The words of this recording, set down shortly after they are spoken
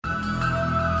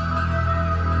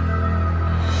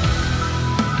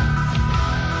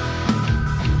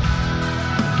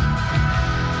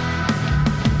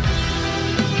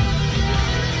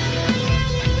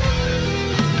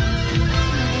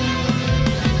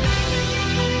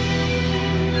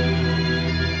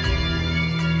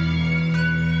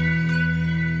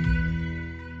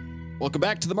Welcome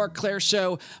back to the Mark Claire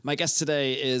Show. My guest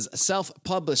today is a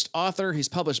self-published author. He's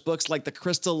published books like The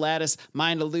Crystal Lattice,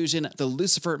 Mind Illusion, The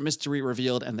Lucifer Mystery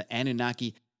Revealed, and The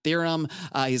Anunnaki Theorem.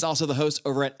 He's also the host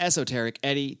over at Esoteric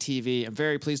Eddie TV. I'm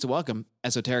very pleased to welcome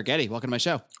Esoteric Eddie. Welcome to my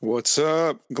show. What's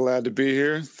up? Glad to be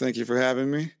here. Thank you for having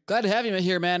me. Glad to have you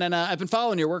here, man. And I've been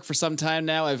following your work for some time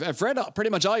now. I've read pretty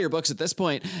much all your books at this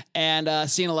point and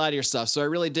seen a lot of your stuff. So I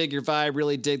really dig your vibe,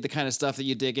 really dig the kind of stuff that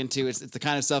you dig into. It's the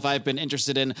kind of stuff I've been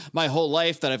interested in my whole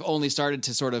life that I've only started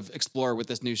to sort of explore with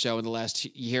this new show in the last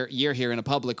year here in a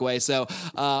public way. So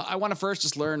I want to first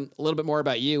just learn a little bit more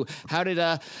about you. How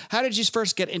did you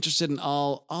first get interested in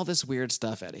all this weird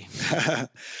stuff, Eddie?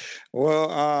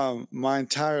 Well, my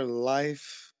entire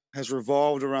life has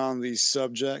revolved around these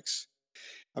subjects.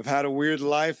 I've had a weird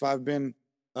life. I've been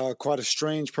quite a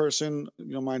strange person,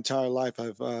 my entire life.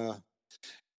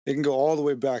 It can go all the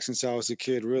way back since I was a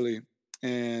kid, really.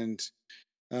 And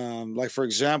like, for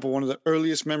example, one of the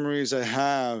earliest memories I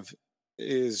have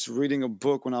is reading a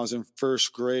book when I was in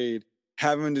first grade,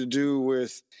 having to do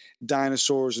with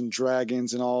dinosaurs and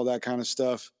dragons and all that kind of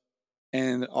stuff,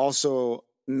 and also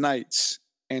knights.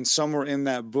 And somewhere in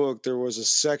that book, there was a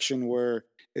section where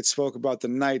it spoke about the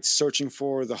knights searching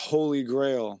for the Holy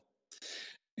Grail.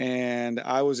 And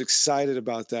I was excited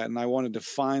about that. And I wanted to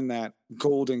find that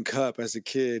golden cup as a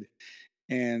kid.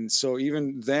 And so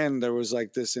even then there was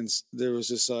this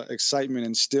excitement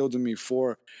instilled in me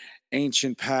for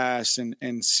ancient past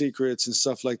and secrets and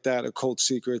stuff like that, occult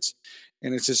secrets.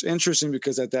 And it's just interesting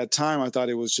because at that time I thought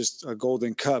it was just a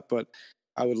golden cup, but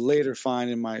I would later find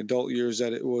in my adult years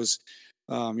that it was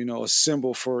a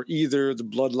symbol for either the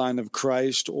bloodline of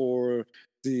Christ or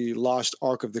the lost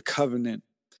Ark of the Covenant,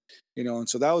 and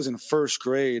so that was in first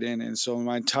grade. And so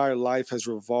my entire life has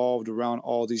revolved around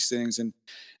all these things. And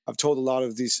I've told a lot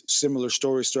of these similar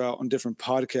stories throughout on different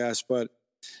podcasts, but,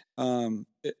 and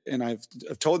I've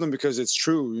told them because it's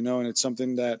true, and it's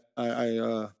something that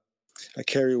I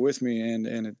carry with me and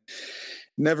it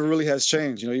never really has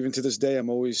changed. Even to this day, I'm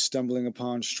always stumbling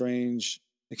upon strange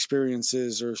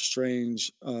experiences or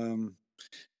strange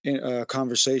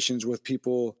conversations with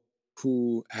people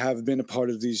who have been a part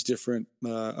of these different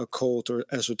occult or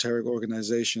esoteric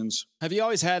organizations. Have you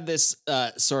always had this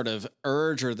sort of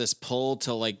urge or this pull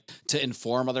to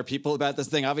inform other people about this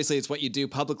thing? Obviously, it's what you do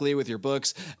publicly with your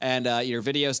books and your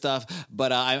video stuff.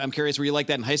 But I'm curious, were you like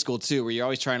that in high school too? Were you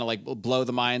always trying to blow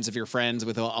the minds of your friends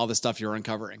with all the stuff you're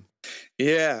uncovering?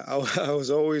 Yeah, I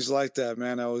was always like that,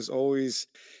 man. I was always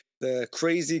the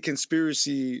crazy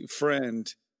conspiracy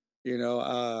friend,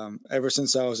 ever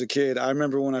since I was a kid. I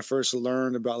remember when I first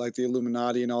learned about the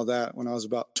Illuminati and all that when I was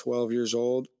about 12 years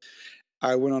old.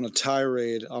 I went on a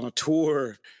tirade on a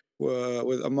tour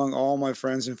with among all my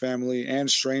friends and family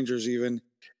and strangers even,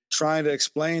 trying to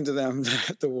explain to them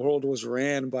that the world was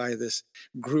ran by this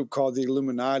group called the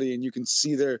Illuminati, and you can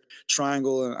see their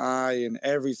triangle and eye and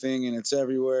everything, and it's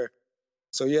everywhere.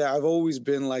 So yeah, I've always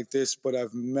been like this, but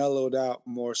I've mellowed out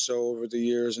more so over the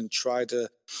years and tried to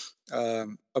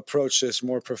approach this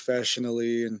more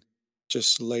professionally and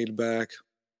just laid back.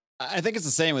 I think it's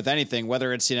the same with anything,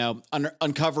 whether it's,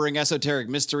 uncovering esoteric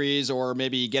mysteries or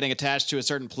maybe getting attached to a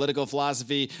certain political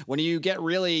philosophy. When you get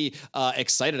really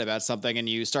excited about something and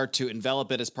you start to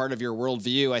envelop it as part of your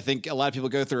worldview, I think a lot of people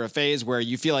go through a phase where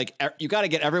you feel like you got to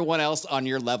get everyone else on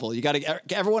your level. You got to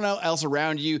get everyone else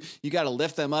around you. You got to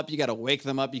lift them up. You got to wake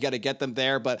them up. You got to get them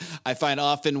there. But I find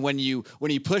often when you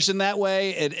push in that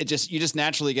way, you just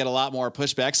naturally get a lot more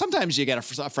pushback. Sometimes you get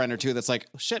a friend or two that's like,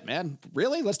 oh, shit, man,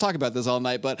 really? Let's talk about this all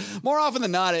night. But more often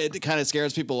than not, it kind of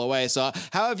scares people away. So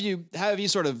how have you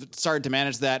sort of started to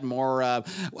manage that more,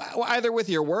 either with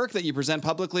your work that you present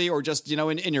publicly or just,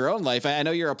 in your own life? I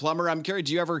know you're a plumber. I'm curious,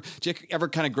 do you ever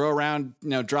kind of grow around,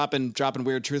 dropping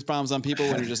weird truth bombs on people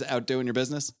when you're just out doing your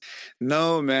business?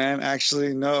 No, man,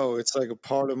 actually, no. It's like a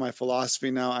part of my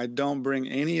philosophy now. I don't bring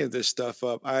any of this stuff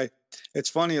up. It's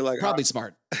funny, probably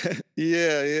smart.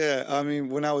 Yeah. I mean,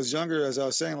 when I was younger, as I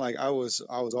was saying, I was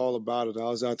all about it. I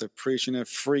was out there preaching it,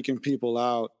 freaking people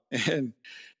out, and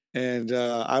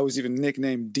I was even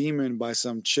nicknamed Demon by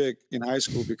some chick in high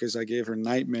school because I gave her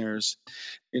nightmares,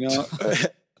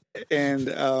 And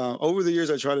over the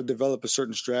years, I tried to develop a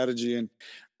certain strategy, and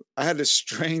I had this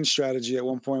strange strategy at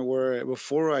one point where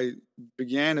before I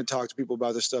began to talk to people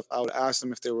about this stuff, I would ask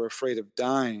them if they were afraid of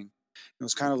dying. It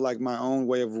was kind of like my own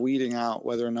way of weeding out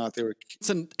whether or not they were.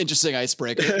 It's an interesting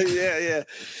icebreaker. Yeah.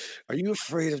 Are you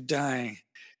afraid of dying?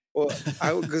 Well,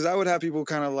 because I would have people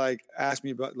kind of ask me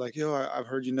about I've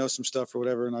heard some stuff or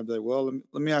whatever. And I'd be like, well,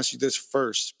 let me ask you this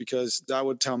first, because that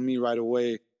would tell me right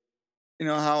away,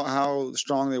 how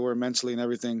strong they were mentally and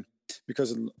everything.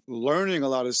 because learning a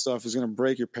lot of stuff is going to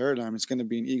break your paradigm. It's going to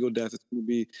be an ego death. It's going to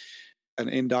be an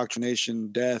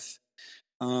indoctrination death.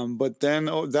 But then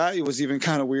that was even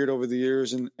kind of weird over the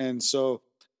years, and so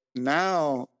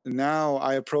now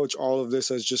I approach all of this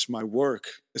as just my work.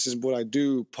 This is what I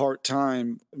do part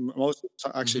time. Most of the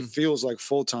time, actually feels like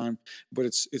full time, but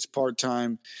it's part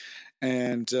time.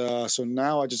 And so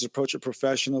now I just approach it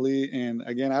professionally. And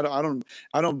again,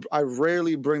 I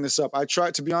rarely bring this up. I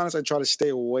try, to be honest, I try to stay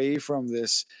away from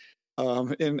this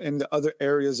in the other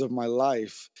areas of my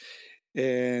life.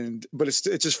 But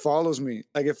it just follows me.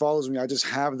 Like, it follows me. I just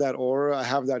have that aura. I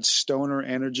have that stoner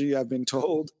energy, I've been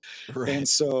told. And Right.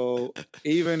 so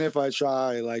even if I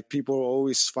try, like, people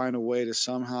always find a way to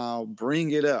somehow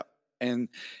bring it up. And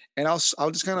I'll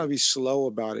just kind of be slow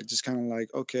about it. Just kind of like,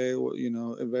 okay, well,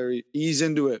 very ease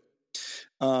into it.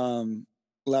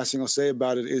 Last thing I'll say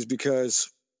about it is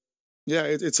because yeah,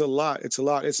 it's a lot. It's a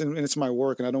lot. And it's my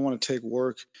work, and I don't want to take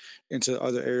work into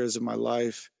other areas of my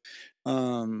life.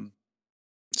 Um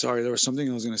Sorry, there was something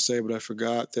I was going to say, but I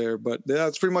forgot there. But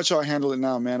that's pretty much how I handle it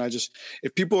now, man.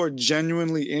 If people are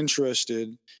genuinely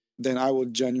interested, then I will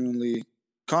genuinely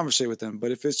conversate with them.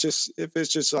 But if it's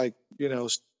just like,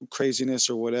 craziness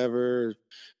or whatever,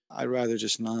 I'd rather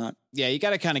just not. Yeah, you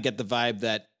got to kind of get the vibe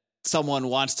that someone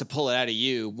wants to pull it out of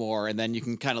you more, and then you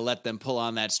can kind of let them pull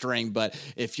on that string. But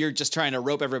if you're just trying to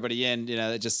rope everybody in,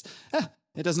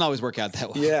 it doesn't always work out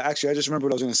that way. Yeah, actually, I just remember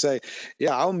what I was going to say.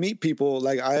 Yeah, I'll meet people.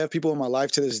 Like, I have people in my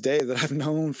life to this day that I've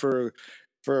known for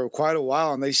quite a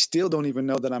while, and they still don't even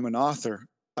know that I'm an author.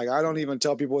 Like, I don't even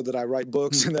tell people that I write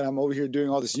books and that I'm over here doing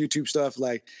all this YouTube stuff.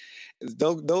 Like,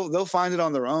 they'll find it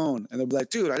on their own, and they'll be like,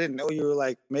 "Dude, I didn't know you were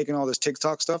like making all this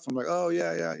TikTok stuff." I'm like, "Oh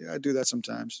yeah, I do that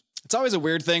sometimes." It's always a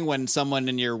weird thing when someone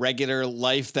in your regular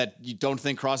life that you don't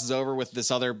think crosses over with this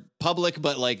other public,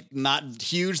 but like not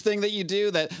huge thing that you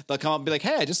do, that they'll come up and be like,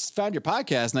 "Hey, I just found your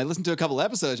podcast and I listened to a couple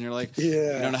episodes," and you're like,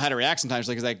 Yeah, you don't know how to react sometimes.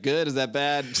 Like, is that good? Is that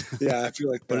bad? yeah, I feel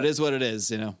like But that. it is what it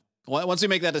is, Once we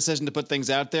make that decision to put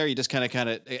things out there, you just kind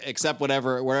of accept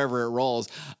wherever it rolls.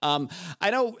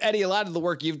 I know, Eddie, a lot of the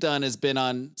work you've done has been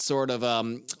on sort of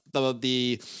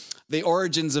the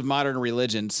origins of modern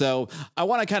religion. So I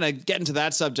want to kind of get into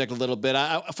that subject a little bit.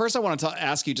 First, I want to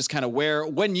ask you just kind of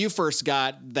when you first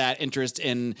got that interest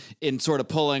in sort of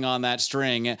pulling on that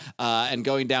string and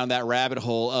going down that rabbit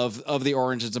hole of the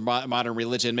origins of modern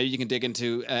religion. Maybe you can dig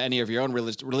into any of your own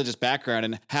religious background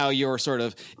and how your sort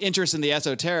of interest in the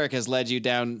esoteric has led you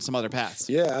down some other paths.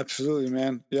 Yeah, absolutely,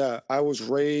 man. Yeah, I was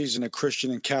raised in a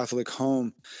Christian and Catholic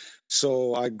home,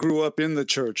 so I grew up in the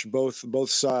church, both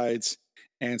sides,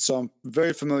 and so I'm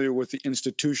very familiar with the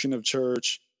institution of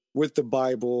church, with the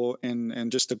Bible,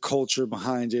 and just the culture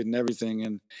behind it and everything.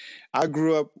 And I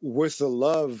grew up with the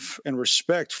love and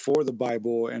respect for the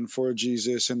Bible and for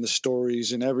Jesus and the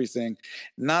stories and everything.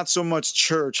 Not so much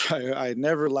church. I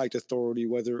never liked authority,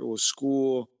 whether it was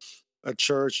school, a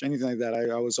church, anything like that.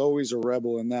 I was always a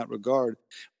rebel in that regard,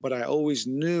 but I always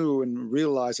knew and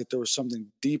realized that there was something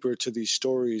deeper to these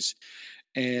stories.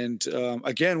 And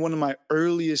again, one of my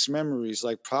earliest memories,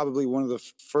 like probably one of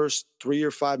the first 3 or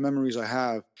 5 memories I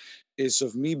have, is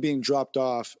of me being dropped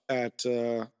off at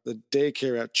the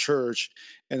daycare at church,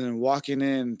 and then walking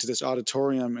into this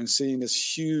auditorium and seeing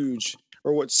this huge,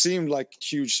 or what seemed like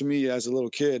huge to me as a little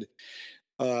kid,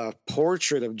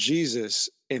 portrait of Jesus,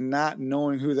 and not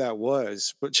knowing who that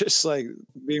was, but just like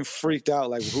being freaked out,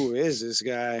 like, who is this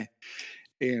guy?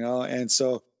 And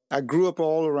so I grew up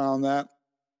all around that.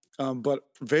 But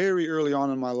very early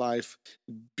on in my life,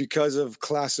 because of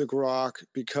classic rock,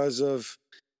 because of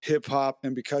hip hop,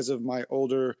 and because of my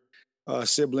older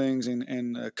siblings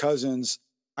and cousins,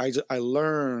 I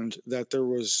learned that there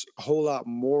was a whole lot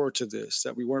more to this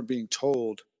that we weren't being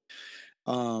told.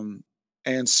 Um,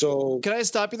 and so, Can I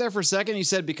stop you there for a second? You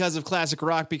said because of classic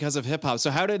rock, because of hip hop. So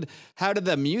how did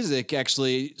the music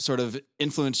actually sort of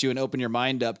influence you and open your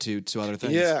mind up to other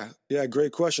things? yeah,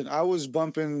 great question. I was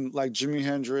bumping like Jimi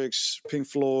Hendrix, Pink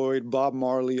Floyd, Bob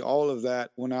Marley, all of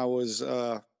that when I was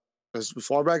as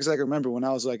far back as I can remember, when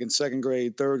I was like in second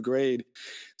grade, third grade.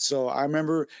 So I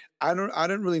remember I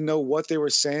didn't really know what they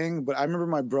were saying, but I remember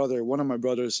one of my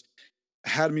brothers,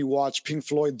 had me watch Pink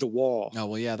Floyd The Wall. Oh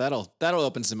well, yeah, that'll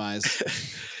open some eyes.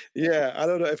 Yeah, I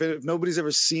don't know if nobody's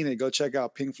ever seen it. Go check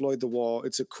out Pink Floyd The Wall.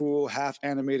 It's a cool half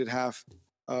animated, half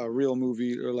real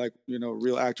movie, or like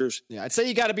real actors. Yeah, I'd say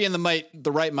you got to be in the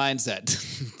right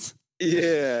mindset.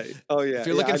 Yeah. Oh yeah. If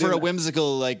you're Yeah, looking for a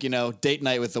whimsical, like, date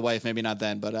night with the wife, maybe not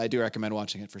then, but I do recommend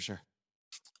watching it for sure.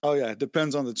 Oh yeah, it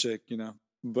depends on the chick.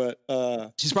 But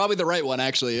she's probably the right one,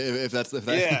 actually. If that's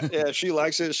yeah, she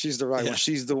likes it. She's the right one.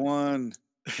 She's the one.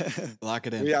 Lock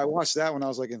it Well, in. yeah, I watched that when I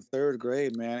was, like, in 3rd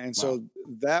grade, man, and Wow. so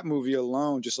that movie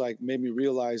alone just, like, made me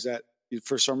realize that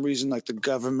for some reason, like, the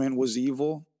government was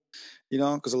evil, you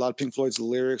know, because a lot of Pink Floyd's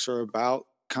lyrics are about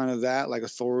kind of that, like,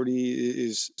 authority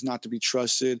is not to be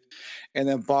trusted, and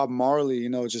then Bob Marley, you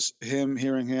know, just him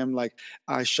hearing him, like,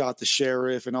 "I shot the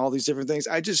sheriff," and all these different things.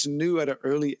 I just knew at an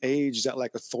early age that,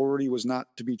 like, authority was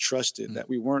not to be trusted, Mm. that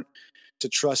we weren't to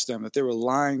trust them, that they were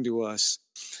lying to us.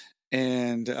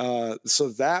 And so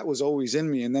that was always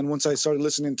in me. And then once I started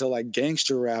listening to like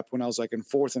gangster rap when I was like in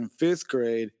 4th and 5th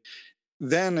grade,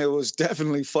 then it was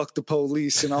definitely fuck the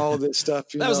police and all this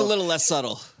stuff, you That was a know. little less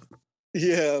subtle.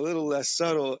 Yeah, a little less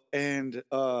subtle. And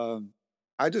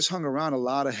I just hung around a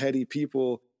lot of heady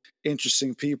people,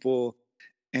 interesting people.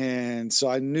 And so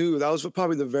I knew that was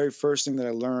probably the very first thing that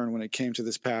I learned when it came to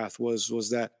this path was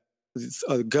that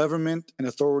government and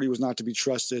authority was not to be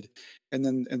trusted, and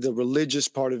then and the religious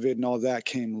part of it and all that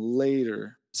came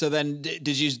later. So then, did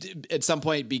you at some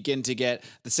point begin to get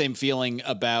the same feeling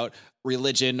about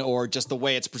religion, or just the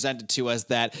way it's presented to us?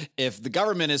 That if the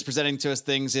government is presenting to us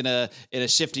things in a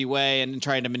shifty way and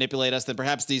trying to manipulate us, then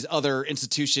perhaps these other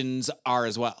institutions are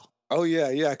as well. Oh yeah,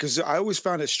 yeah. Because I always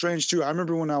found it strange too. I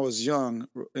remember when I was young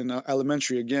in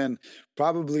elementary, again,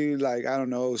 probably like I don't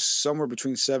know, somewhere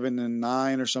between 7 and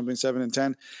 9 or something, 7 and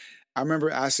 10. I remember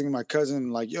asking my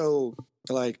cousin, like, yo,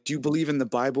 like, do you believe in the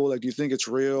Bible? Like, do you think it's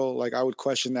real? Like, I would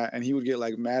question that, and he would get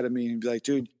like mad at me and be like,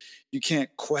 dude, you can't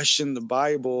question the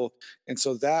Bible. And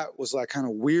so that was like kind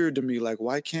of weird to me. Like,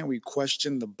 why can't we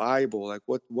question the Bible? Like,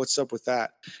 what's up with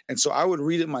that? And so I would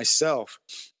read it myself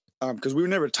because we were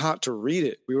never taught to read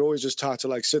it. We were always just taught to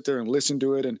like sit there and listen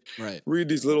to it and Right. read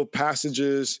these little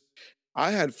passages. I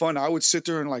had fun. I would sit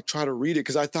there and like try to read it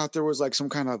because I thought there was like some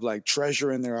kind of like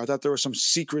treasure in there. I thought there were some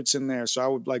secrets in there. So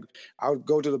I would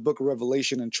go to the book of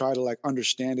Revelation and try to like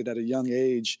understand it at a young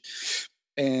age.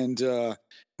 And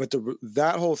but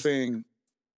that whole thing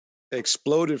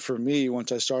exploded for me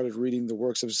once I started reading the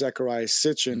works of Zechariah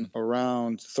Sitchin Mm.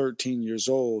 around 13 years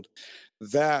old.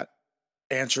 That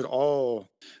answered all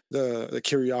the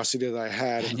curiosity that I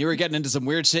had. And And you were getting into some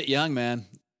weird shit young, man.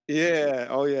 yeah,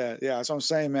 oh yeah, yeah. That's what I'm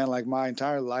saying, man. Like my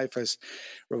entire life has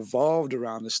revolved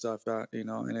around this stuff, you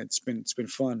know, and it's been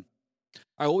fun.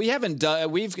 All right, well, we haven't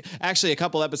done. We've actually a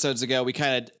couple episodes ago we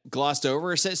kind of glossed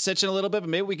over Sitchin a little bit, but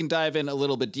maybe we can dive in a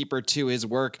little bit deeper to his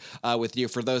work with you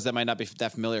for those that might not be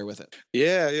that familiar with it.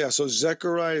 Yeah, yeah. So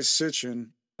Zechariah Sitchin,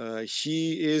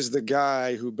 he is the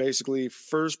guy who basically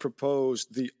first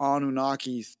proposed the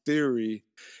Anunnaki theory.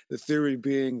 The theory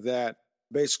being that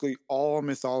basically all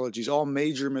mythologies, all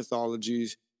major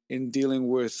mythologies in dealing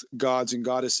with gods and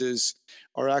goddesses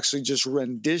are actually just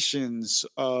renditions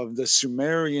of the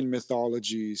Sumerian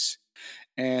mythologies,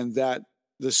 and that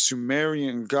the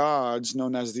Sumerian gods,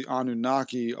 known as the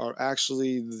Anunnaki, are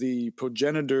actually the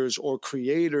progenitors or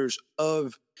creators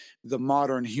of the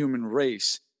modern human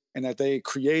race, and that they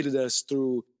created us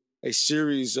through a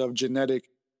series of genetic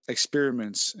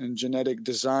experiments and genetic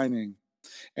designing,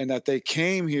 and that they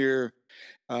came here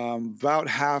about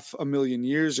 500,000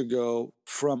 years ago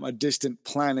from a distant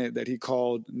planet that he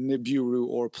called Nibiru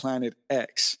or Planet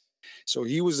X. So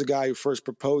he was the guy who first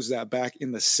proposed that back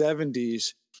in the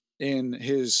 70s in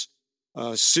his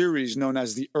series known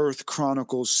as the Earth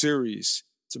Chronicles series.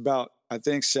 It's about, I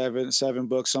think, seven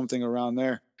books, something around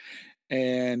there.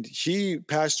 And he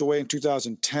passed away in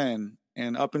 2010.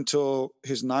 And up until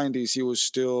his 90s, he was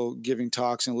still giving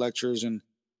talks and lectures and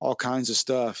all kinds of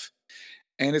stuff.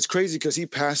 And it's crazy because he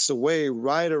passed away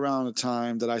right around the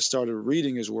time that I started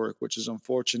reading his work, which is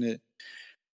unfortunate.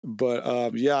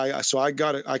 But yeah, so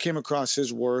I came across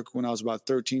his work when I was about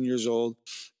 13 years old,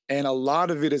 and a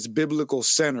lot of it is biblical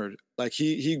centered. Like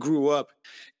he grew up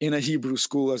in a Hebrew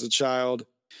school as a child,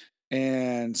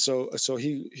 and so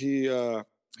he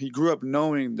grew up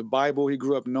knowing the Bible. He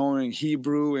grew up knowing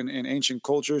Hebrew and ancient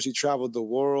cultures. He traveled the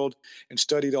world and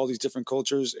studied all these different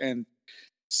cultures, and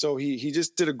so he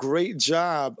just did a great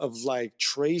job of like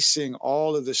tracing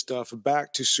all of this stuff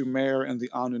back to Sumer and the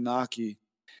Anunnaki.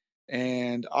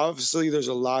 And obviously there's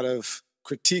a lot of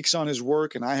critiques on his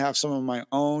work, and I have some of my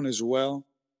own as well.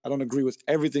 I don't agree with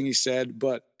everything he said,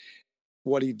 but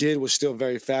what he did was still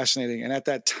very fascinating. And at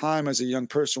that time, as a young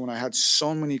person, when I had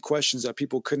so many questions that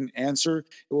people couldn't answer,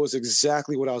 it was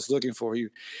exactly what I was looking for.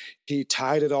 He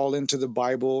tied it all into the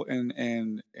Bible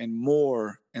and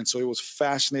more. And so it was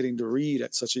fascinating to read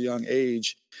at such a young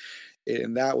age.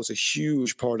 And that was a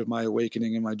huge part of my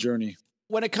awakening and my journey.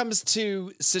 When it comes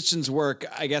to Sitchin's work,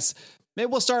 I guess Maybe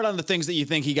we'll start on the things that you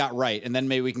think he got right, and then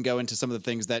maybe we can go into some of the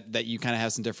things that you kind of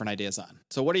have some different ideas on.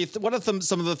 So, what are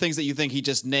some of the things that you think he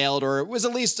just nailed, or was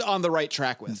at least on the right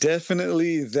track with?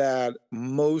 Definitely that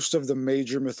most of the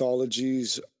major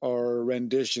mythologies are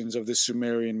renditions of the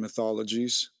Sumerian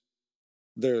mythologies.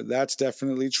 That's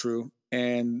definitely true.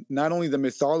 And not only the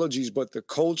mythologies, but the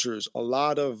cultures. A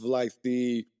lot of like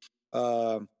the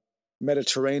uh,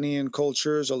 Mediterranean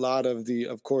cultures, a lot of the,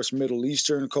 of course, Middle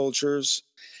Eastern cultures,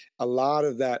 a lot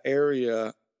of that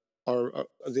area are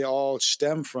they all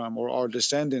stem from or are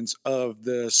descendants of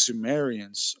the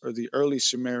Sumerians or the early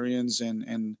Sumerians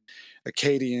and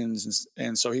Akkadians,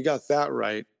 and so he got that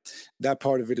right. That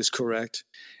part of it is correct,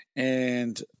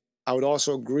 and I would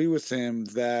also agree with him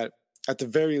that at the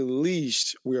very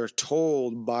least, we are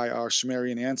told by our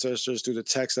Sumerian ancestors through the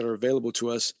texts that are available to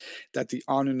us that the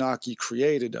Anunnaki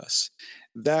created us.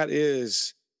 That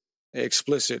is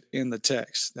explicit in the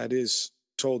text. That is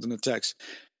told in the text.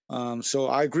 So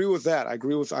I agree with that. I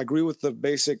agree with the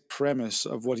basic premise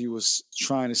of what he was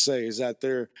trying to say is that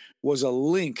there was a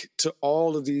link to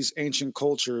all of these ancient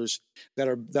cultures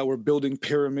that were building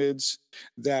pyramids,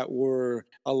 that were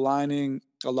aligning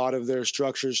a lot of their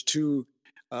structures to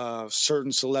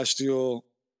certain celestial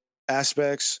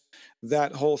aspects,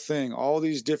 that whole thing, all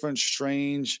these different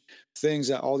strange things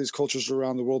that all these cultures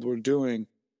around the world were doing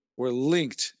were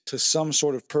linked to some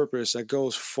sort of purpose that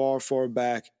goes far, far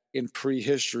back in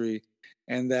prehistory,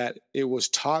 and that it was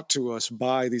taught to us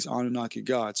by these Anunnaki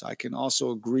gods. I can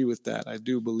also agree with that. I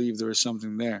do believe there is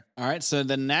something there. All right, so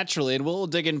then naturally, and we'll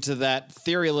dig into that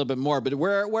theory a little bit more. But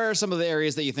where are some of the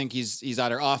areas that you think he's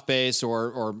either off base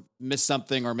or missed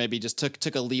something, or maybe just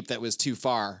took a leap that was too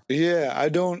far? Yeah, I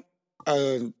don't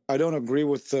agree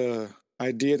with the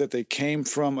idea that they came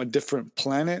from a different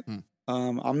planet. Hmm.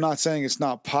 I'm not saying it's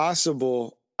not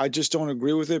possible. I just don't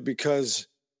agree with it because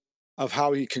of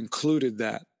how he concluded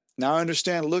that. Now I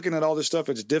understand looking at all this stuff,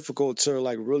 it's difficult to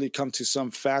like really come to some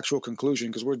factual conclusion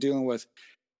because we're dealing with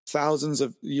thousands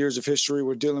of years of history.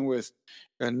 We're dealing with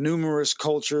numerous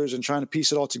cultures and trying to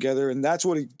piece it all together. And that's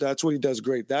what he does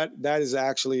great. That is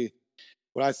actually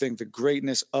what I think the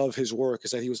greatness of his work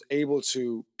is that he was able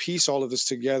to piece all of this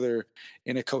together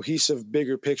in a cohesive,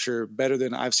 bigger picture better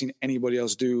than I've seen anybody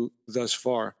else do thus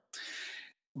far.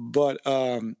 But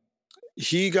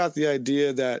he got the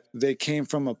idea that they came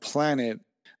from a planet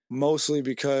mostly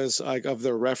because like of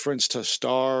their reference to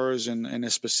stars and a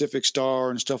specific star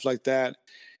and stuff like that.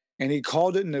 And he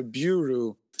called it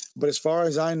Nibiru. But as far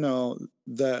as I know,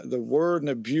 the word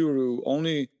Nibiru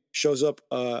only shows up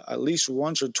at least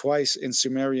once or twice in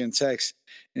Sumerian text,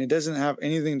 and it doesn't have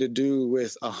anything to do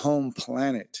with a home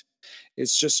planet.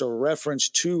 It's just a reference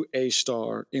to a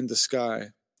star in the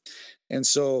sky. And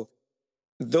so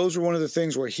those were one of the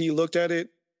things where he looked at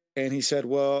it and he said,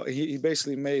 well, he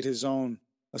basically made his own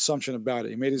assumption about it.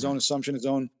 He made his own Right. assumption, his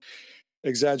own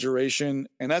exaggeration,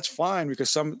 and that's fine because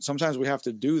sometimes we have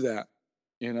to do that.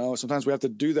 Sometimes we have to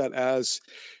do that as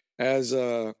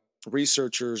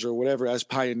researchers or whatever, as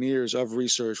pioneers of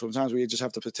research. Sometimes we just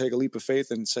have to take a leap of faith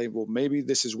and say, well, maybe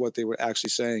this is what they were actually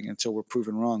saying until we're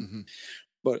proven wrong. Hmm.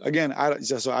 But again,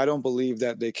 I don't believe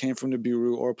that they came from the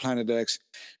Nibiru or Planet X,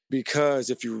 because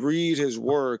if you read his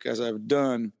work, as I've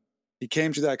done, he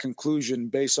came to that conclusion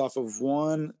based off of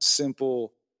one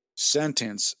simple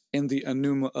sentence in the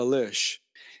Enuma Elish.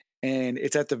 And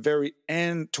it's at the very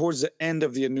end, towards the end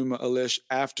of the Enuma Elish,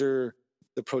 after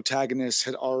the protagonist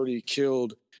had already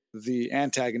killed the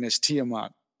antagonist,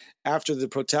 Tiamat. After the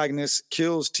protagonist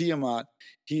kills Tiamat,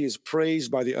 he is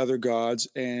praised by the other gods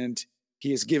and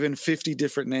he is given 50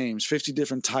 different names, 50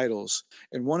 different titles.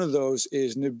 And one of those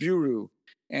is Nibiru.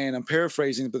 And I'm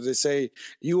paraphrasing, but they say,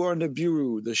 "You are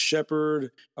Nibiru, the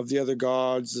shepherd of the other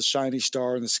gods, the shiny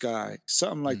star in the sky."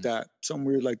 Something like that, something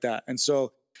weird like that. And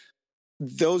so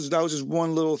that was just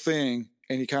one little thing,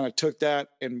 and he kind of took that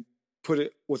and put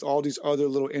it with all these other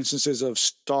little instances of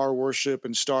star worship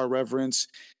and star reverence,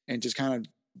 and just kind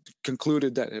of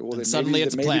concluded that well, And that suddenly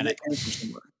it's a maybe they planet. came from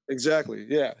somewhere. Exactly,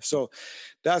 yeah. So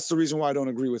that's the reason why I don't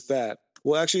agree with that.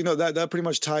 Well, actually, no, that pretty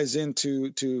much ties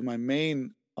into my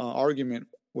main argument,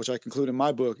 which I conclude in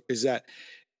my book, is that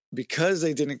because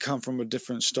they didn't come from a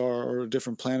different star or a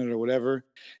different planet or whatever,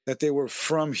 that they were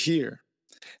from here,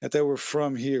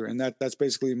 and that's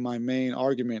basically my main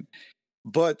argument.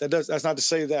 But that's not to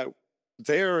say that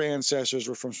their ancestors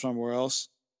were from somewhere else.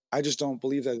 I just don't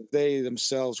believe that they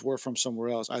themselves were from somewhere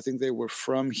else. I think they were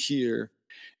from here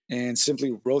and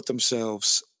simply wrote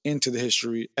themselves into the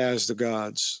history as the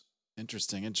gods.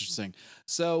 Interesting, interesting.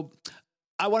 So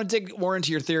I want to dig more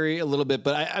into your theory a little bit,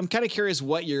 but I'm kind of curious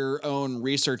what your own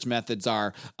research methods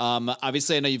are.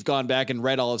 Obviously, I know you've gone back and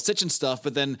read all of Sitchin's stuff,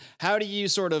 but then how do you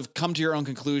sort of come to your own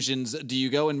conclusions? Do you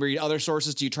go and read other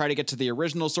sources? Do you try to get to the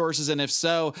original sources? And if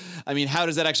so, I mean, how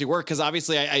does that actually work? Because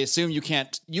obviously, I assume you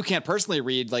can't personally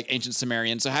read like ancient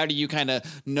Sumerian. So how do you kind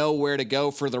of know where to go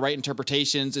for the right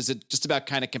interpretations? Is it just about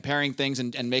kind of comparing things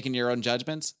and making your own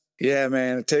judgments? Yeah,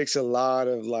 man, it takes a lot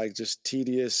of like just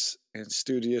tedious and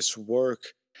studious work.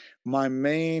 My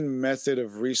main method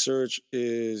of research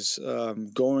is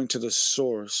going to the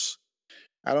source.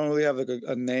 I don't really have like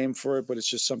a name for it, but it's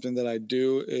just something that I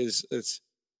do. Is it's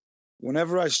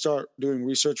whenever I start doing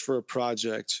research for a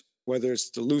project, whether it's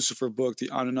the Lucifer book,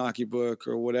 the Anunnaki book,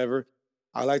 or whatever,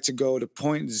 I like to go to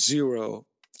point zero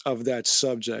of that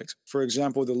subject. For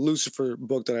example, the Lucifer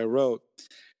book that I wrote,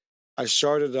 I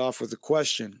started off with a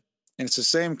question, and it's the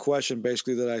same question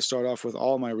basically that I start off with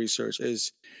all my research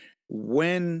is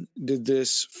when did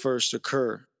this first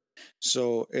occur?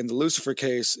 So in the Lucifer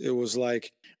case, it was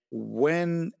like,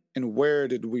 when and where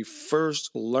did we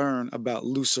first learn about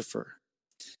Lucifer?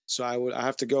 So I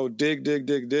have to go dig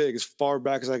as far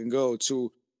back as I can go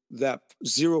to that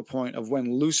zero point of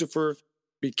when Lucifer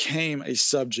became a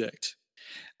subject.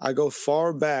 I go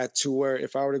far back to where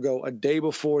if I were to go a day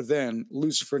before then,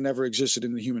 Lucifer never existed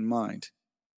in the human mind.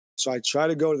 So I try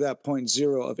to go to that point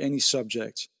zero of any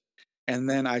subject. And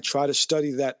then I try to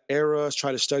study that era,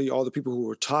 try to study all the people who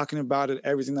were talking about it,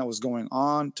 everything that was going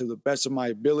on to the best of my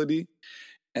ability.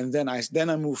 And then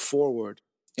I move forward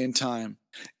in time.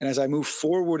 And as I move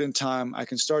forward in time, I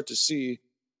can start to see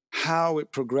how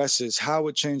it progresses, how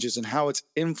it changes, and how it's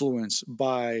influenced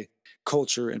by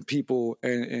culture and people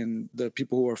and the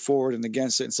people who are forward and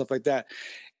against it and stuff like that.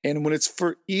 And when it's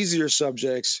for easier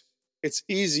subjects, it's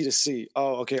easy to see,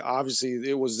 oh, okay, obviously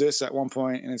it was this at one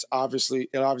point, and it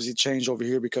obviously changed over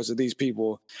here because of these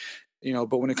people,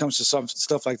 but when it comes to some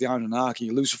stuff like the Anunnaki,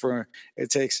 Lucifer,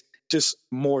 it takes just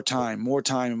more time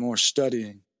and more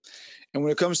studying. And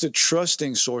when it comes to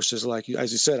trusting sources, like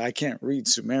as you said, I can't read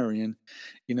Sumerian,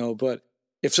 but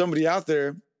if somebody out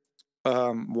there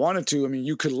wanted to, I mean,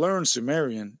 you could learn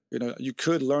Sumerian. You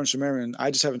could learn Sumerian.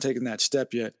 I just haven't taken that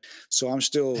step yet, so I'm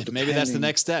still Maybe that's the depending.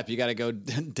 next step. You got to go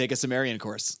take a Sumerian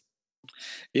course.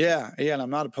 Yeah, yeah, and I'm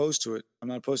not opposed to it. I'm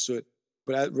not opposed to it.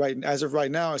 But as of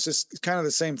right now, it's kind of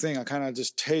the same thing.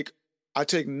 I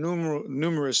take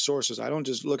numerous sources. I don't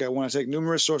just look at one. I take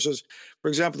numerous sources. For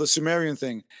example, the Sumerian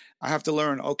thing. I have to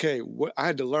learn. Okay, I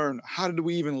had to learn. How did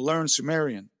we even learn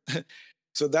Sumerian?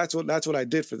 So that's what I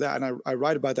did for that, and I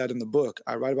write about that in the book.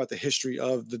 I write about the history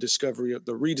of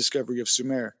the rediscovery of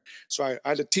Sumer. So I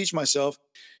had to teach myself,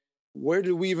 where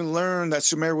did we even learn that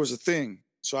Sumer was a thing?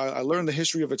 So I learned the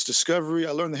history of its discovery.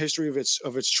 I learned the history of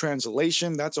its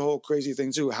translation. That's a whole crazy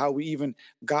thing too. How we even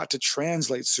got to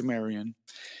translate Sumerian.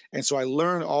 And so I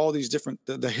learned all these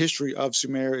the history of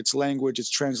Sumer, its language, its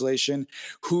translation,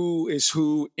 who is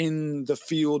who in the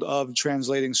field of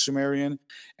translating Sumerian.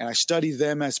 And I study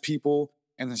them as people,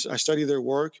 and I study their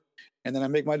work. And then I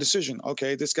make my decision.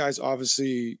 Okay, this guy's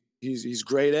obviously, he's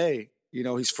grade A.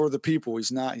 He's for the people.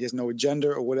 He has no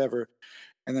agenda or whatever.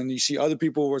 And then you see other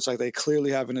people where it's like they clearly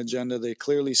have an agenda. They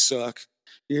clearly suck.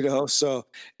 So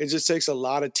it just takes a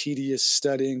lot of tedious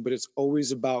studying, but it's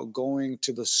always about going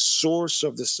to the source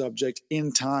of the subject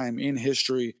in time, in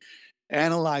history,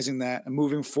 analyzing that and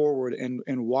moving forward and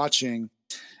watching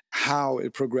how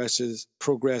it progressed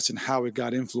and how it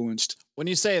got influenced. When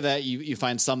you say that, you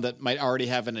find some that might already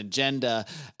have an agenda.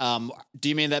 Do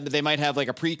you mean that they might have like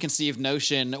a preconceived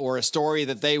notion or a story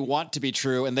that they want to be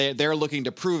true, and they're looking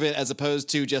to prove it, as opposed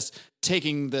to just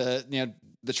taking the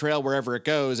trail wherever it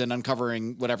goes and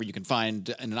uncovering whatever you can find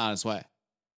in an honest way?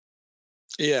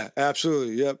 Yeah,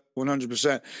 absolutely. Yep,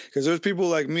 100%. Because there's people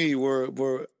like me where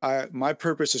my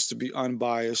purpose is to be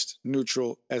unbiased,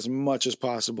 neutral as much as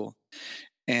possible.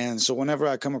 And so whenever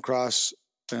I come across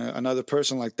another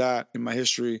person like that in my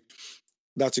history,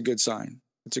 that's a good sign.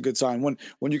 It's a good sign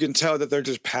when you can tell that they're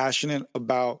just passionate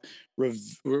about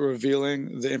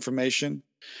revealing the information,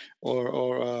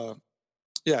 or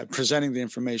yeah, presenting the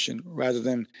information rather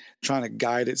than trying to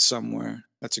guide it somewhere.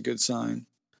 That's a good sign.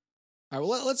 All right,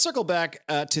 well, let's circle back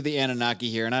to the Anunnaki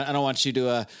here. And I don't want you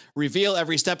to reveal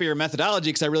every step of your methodology,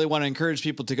 because I really want to encourage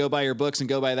people to go buy your books and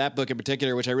go buy that book in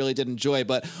particular, which I really did enjoy.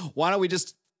 But why don't we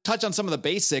just touch on some of the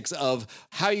basics of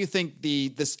how you think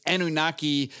this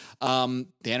Anunnaki, the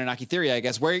Anunnaki theory, I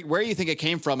guess, where you think it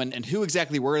came from, and who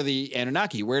exactly were the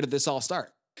Anunnaki? Where did this all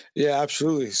start? Yeah,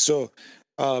 absolutely. So,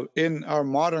 in our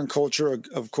modern culture,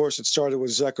 of course, it started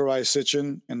with Zechariah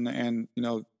Sitchin, and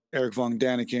Eric von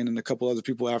Daniken and a couple other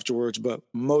people afterwards, but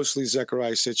mostly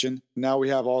Zecharia Sitchin. Now we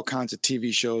have all kinds of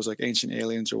TV shows like Ancient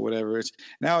Aliens or whatever.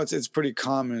 It's pretty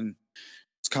common.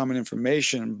 It's common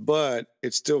information, but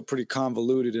it's still pretty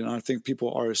convoluted, and I think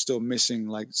people are still missing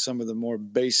like some of the more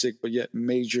basic but yet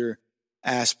major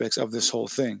aspects of this whole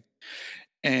thing.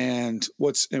 And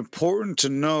what's important to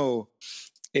know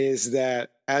is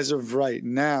that as of right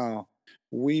now,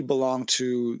 we belong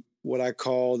to what I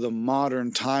call the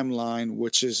modern timeline,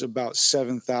 which is about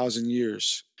 7,000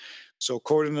 years. So,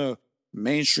 according to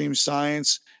mainstream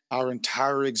science, our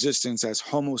entire existence as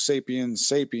Homo sapiens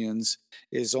sapiens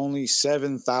is only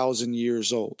 7,000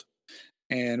 years old.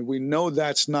 And we know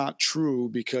that's not true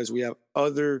because we have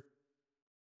other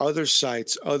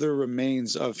sites, other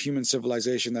remains of human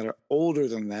civilization that are older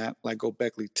than that, like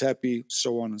Gobekli Tepe,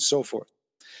 so on and so forth.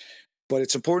 But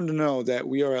it's important to know that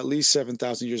we are at least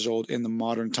 7,000 years old in the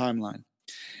modern timeline.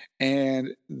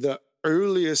 And the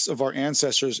earliest of our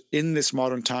ancestors in this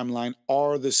modern timeline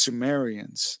are the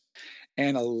Sumerians.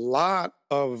 And a lot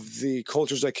of the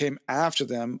cultures that came after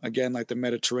them, again, like the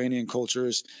Mediterranean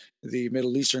cultures, the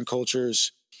Middle Eastern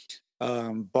cultures,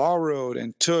 borrowed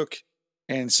and took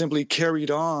and simply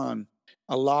carried on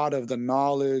a lot of the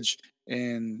knowledge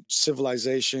and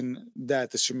civilization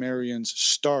that the Sumerians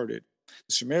started.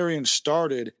 The Sumerians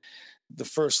started the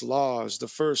first laws, the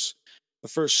first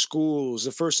schools,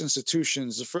 the first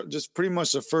institutions, just pretty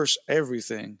much the first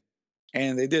everything.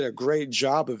 And they did a great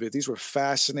job of it. These were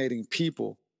fascinating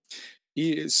people.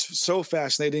 It's so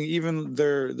fascinating. Even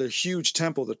their huge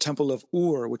temple, the Temple of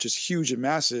Ur, which is huge and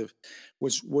massive,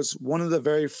 was one of the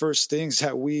very first things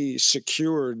that we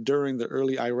secured during the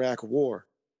early Iraq War.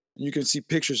 And you can see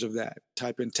pictures of that.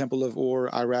 Type in Temple of Ur,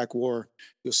 Iraq War.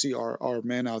 You'll see our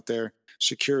men out there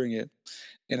securing it.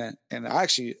 And I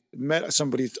actually met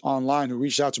somebody online who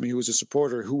reached out to me who was a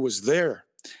supporter who was there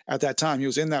at that time. He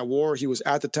was in that war. He was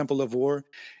at the Temple of War.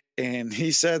 And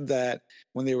he said that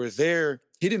when they were there,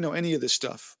 he didn't know any of this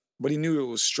stuff, but he knew it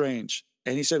was strange.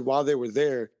 And he said while they were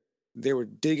there, they were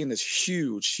digging this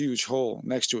huge, huge hole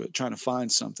next to it, trying to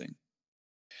find something.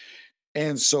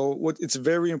 And so what it's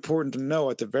very important to know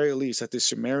at the very least that the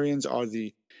Sumerians are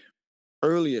the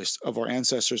earliest of our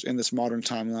ancestors in this modern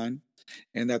timeline,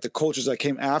 and that the cultures that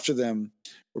came after them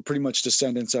were pretty much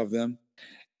descendants of them.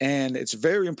 And it's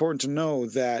very important to know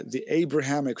that the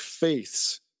Abrahamic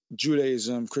faiths,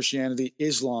 Judaism, Christianity,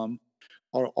 Islam,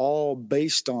 are all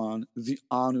based on the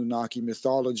Anunnaki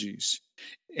mythologies.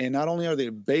 And not only are they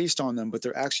based on them, but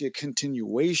they're actually a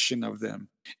continuation of them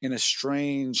in a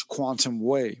strange quantum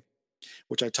way,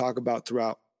 which I talk about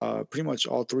throughout pretty much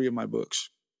all three of my books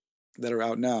that are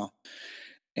out now.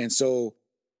 And so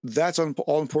that's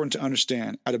all important to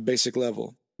understand at a basic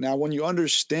level. Now, when you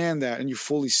understand that and you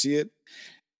fully see it,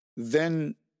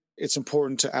 then it's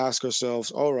important to ask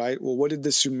ourselves, all right, well, what did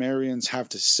the Sumerians have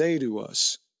to say to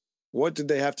us? What did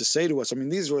they have to say to us? I mean,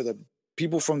 these were the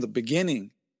people from the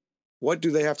beginning. What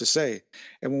do they have to say?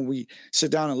 And when we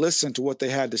sit down and listen to what they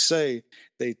had to say,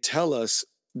 they tell us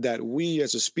that we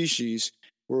as a species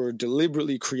were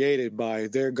deliberately created by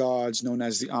their gods known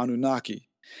as the Anunnaki.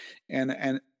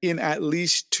 And in at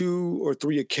least 2 or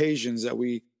 3 occasions that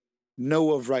we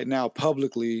know of right now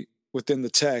publicly within the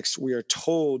text, we are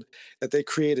told that they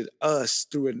created us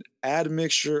through an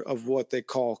admixture of what they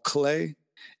call clay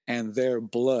and their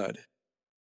blood,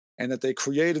 and that they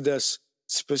created us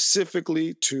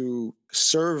specifically to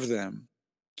serve them,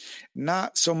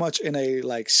 not so much in a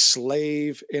like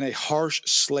slave, in a harsh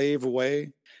slave way,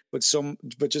 but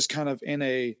just kind of in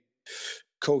a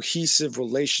cohesive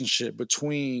relationship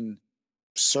between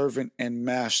servant and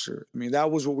master. I mean,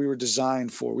 that was what we were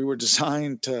designed for. We were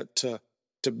designed to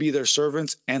be their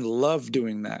servants and love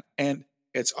doing that. And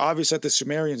it's obvious that the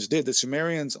Sumerians did. The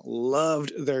Sumerians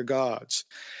loved their gods,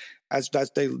 as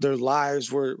that their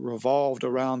lives were revolved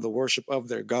around the worship of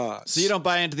their gods. So you don't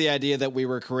buy into the idea that we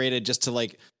were created just to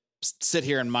like sit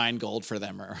here and mine gold for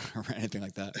them or anything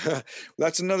like that.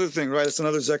 That's another thing, right? It's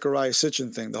another Zecharia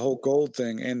Sitchin thing, the whole gold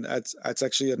thing. And that's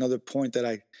actually another point that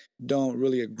I don't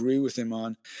really agree with him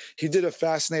on. He did a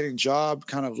fascinating job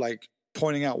kind of like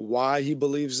pointing out why he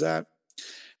believes that.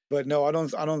 But no, I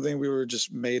don't think we were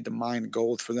just made to mine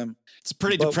gold for them. It's a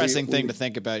pretty depressing thing to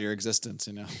think about your existence,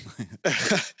 you know.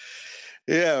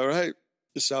 Yeah, right.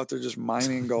 Just out there just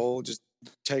mining gold, just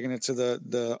taking it to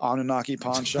the Anunnaki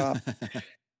pawn shop.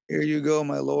 Here you go,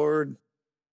 my lord.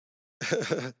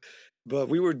 But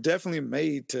we were definitely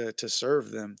made to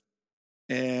serve them.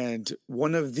 And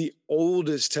one of the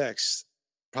oldest texts,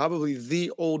 probably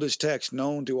the oldest text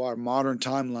known to our modern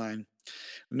timeline,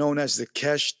 known as the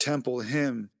Kesh Temple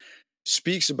Hymn,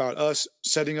 speaks about us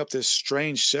setting up this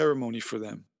strange ceremony for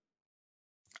them.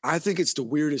 I think it's the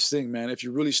weirdest thing, man, if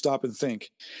you really stop and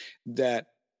think that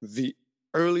the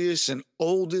earliest and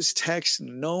oldest text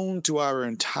known to our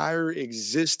entire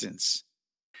existence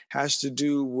has to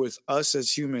do with us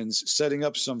as humans setting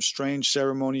up some strange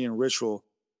ceremony and ritual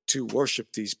to worship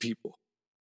these people.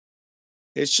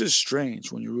 It's just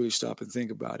strange when you really stop and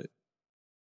think about it.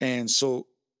 And so,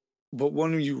 but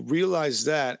when you realize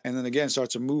that, and then again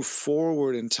start to move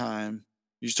forward in time,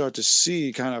 you start to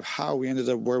see kind of how we ended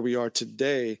up where we are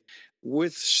today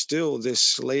with still this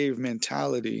slave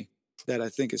mentality that I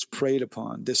think is preyed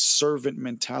upon, this servant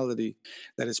mentality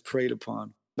that is preyed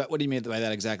upon. But what do you mean by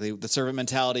that exactly? The servant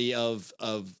mentality of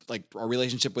like our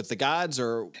relationship with the gods,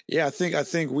 or Yeah, I think um,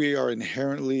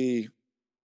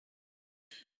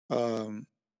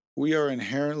 we are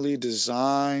inherently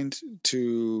designed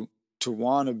to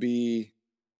want to be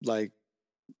like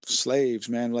slaves,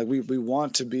 man. Like we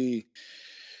want to be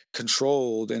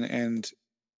controlled, and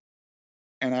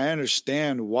I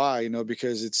understand why,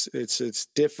 because it's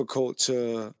difficult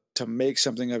to make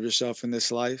something of yourself in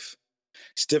this life.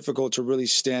 It's difficult to really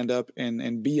stand up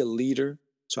and be a leader.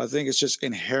 So I think it's just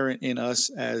inherent in us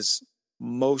as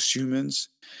most humans,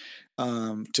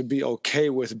 to be okay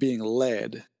with being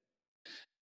led.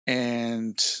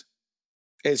 And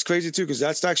it's crazy too, because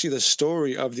that's actually the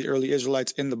story of the early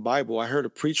Israelites in the Bible. I heard a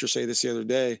preacher say this the other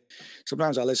day.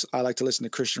 Sometimes I like to listen to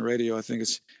Christian radio. I think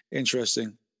it's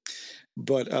interesting.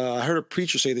 But I heard a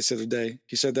preacher say this the other day.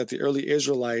 He said that the early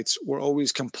Israelites were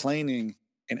always complaining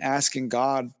and asking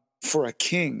God for a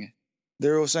king. They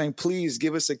were saying, please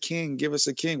give us a king, give us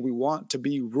a king. We want to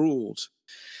be ruled.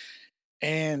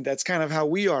 And that's kind of how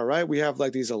we are, right? We have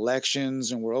like these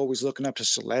elections and we're always looking up to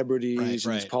celebrities and these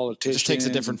It politicians. just takes a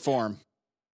different form.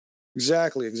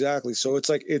 Exactly, exactly. So it's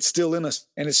like it's still in us,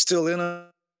 and it's still in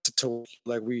us to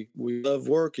like we love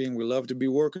working, we love to be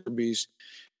worker bees,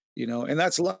 and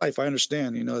that's life. I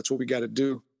understand, that's what we got to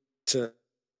do to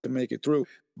make it through.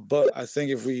 But I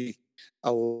think if we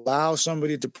allow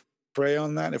somebody to prey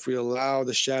on that, if we allow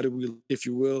the shadow, if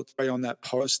you will, to prey on that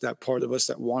part of us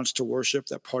that wants to worship,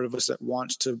 that part of us that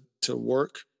wants to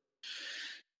work,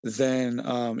 then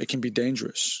it can be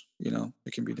dangerous.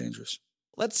 It can be dangerous.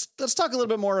 Let's talk a little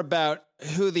bit more about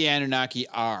who the Anunnaki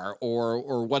are,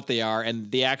 or what they are, and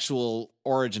the actual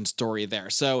origin story there.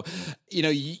 So,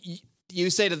 you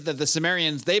say that the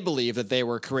Sumerians, they believe that they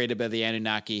were created by the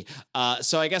Anunnaki.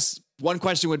 So I guess one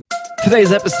question would.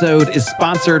 Today's episode is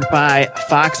sponsored by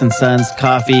Fox & Sons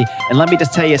Coffee. And let me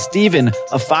just tell you, Steven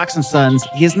of Fox & Sons,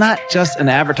 he is not just an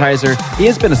advertiser. He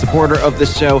has been a supporter of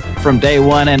this show from day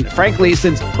one, and frankly,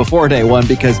 since before day one,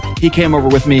 because he came over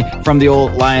with me from the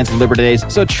old Lions and Liberty days.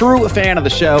 So true fan of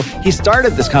the show. He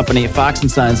started this company, Fox &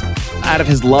 Sons, out of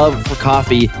his love for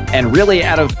coffee and really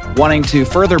out of wanting to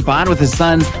further bond with his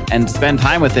sons and spend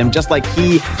time with him, just like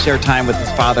he shared time with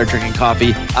his father drinking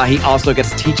coffee. He also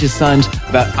gets to teach his sons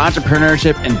about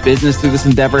entrepreneurship and business through this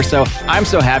endeavor. So I'm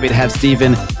so happy to have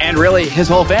Steven and really his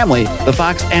whole family, the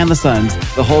Fox and the Sons,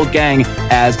 the whole gang,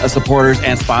 as supporters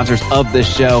and sponsors of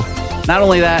this show. Not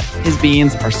only that, his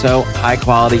beans are so high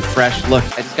quality, fresh. Look,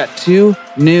 I just got 2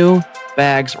 new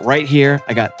bags right here.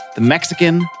 I got the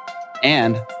Mexican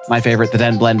and my favorite, the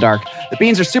Den Blend Dark. The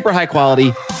beans are super high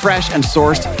quality, fresh and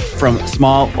sourced from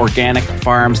small organic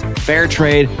farms, fair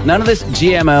trade, none of this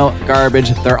GMO garbage.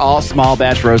 They're all small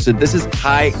batch roasted. This is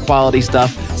high quality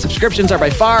stuff. Subscriptions are by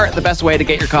far the best way to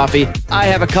get your coffee. I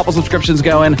have a couple subscriptions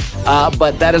going,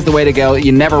 but that is the way to go.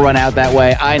 You never run out that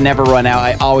way. I never run out.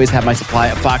 I always have my supply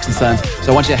at Fox & Sons.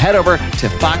 So I want you to head over to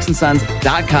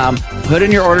foxandsons.com, put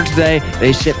in your order today.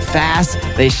 They ship fast.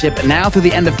 They ship now through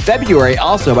the end of February.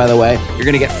 Also, by the way, you're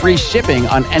going to get free shipping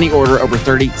on any order over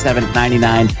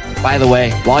 $37.99. By the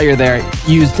way, while you're there,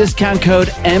 use discount code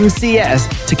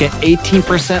MCS to get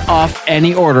 18% off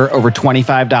any order over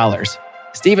 $25.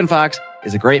 Stephen Fox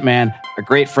is a great man, a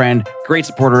great friend, great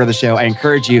supporter of the show. I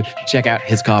encourage you to check out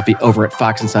his coffee over at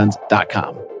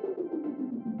foxandsons.com.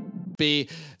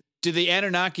 Do the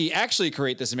Anunnaki actually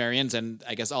create the Sumerians and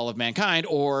I guess all of mankind,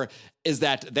 or is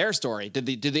that their story? Did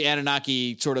the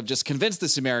Anunnaki sort of just convince the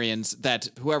Sumerians that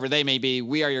whoever they may be,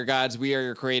 we are your gods, we are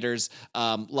your creators,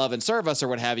 love and serve us, or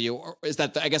what have you? Or is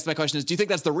that I guess my question is, do you think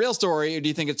that's the real story, or do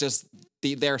you think it's just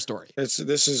their story? It's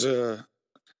a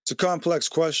complex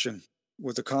question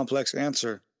with a complex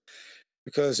answer,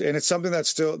 and it's something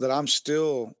that I'm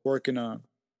still working on,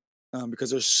 because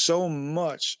there's so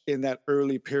much in that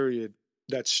early period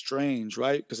that's strange,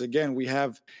 right? Because again, we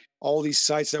have all these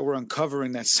sites that we're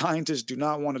uncovering that scientists do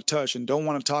not want to touch and don't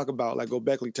want to talk about, like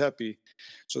Göbekli Tepe.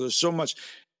 So there's so much.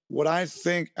 What I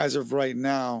think as of right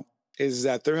now is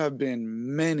that there have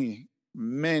been many,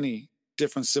 many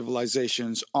different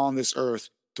civilizations on this earth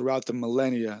throughout the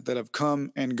millennia that have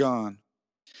come and gone.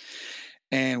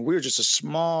 And we're just a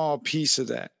small piece of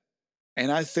that.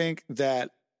 And I think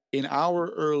that in our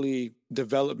early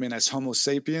development as Homo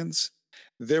sapiens,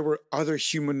 there were other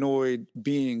humanoid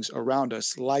beings around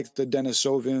us, like the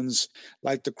Denisovans,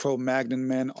 like the Cro Magnon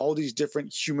men, all these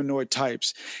different humanoid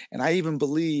types. And I even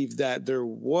believe that there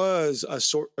was a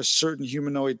certain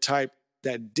humanoid type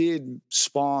that did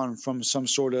spawn from some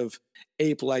sort of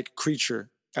ape-like creature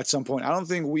at some point. I don't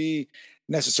think we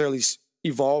necessarily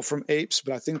evolved from apes,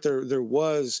 but I think there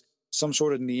was some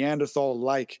sort of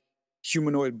Neanderthal-like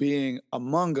humanoid being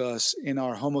among us in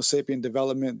our Homo sapien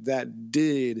development that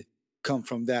did come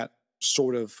from that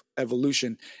sort of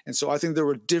evolution. And so I think there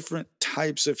were different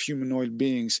types of humanoid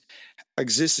beings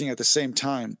existing at the same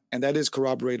time, and that is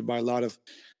corroborated by a lot of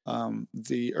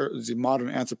the modern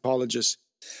anthropologists.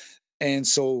 And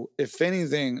so, if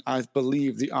anything, I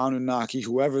believe the Anunnaki,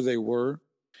 whoever they were,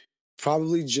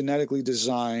 probably genetically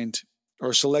designed or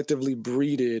selectively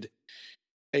breeded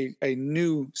a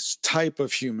new type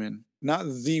of human, not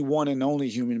the one and only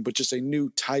human, but just a new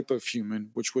type of human,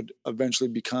 which would eventually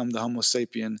become the Homo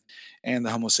sapien and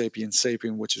the Homo sapien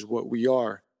sapien, which is what we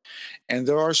are. And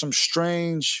there are some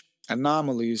strange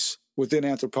anomalies within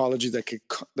anthropology that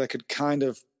could kind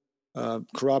of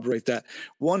corroborate that.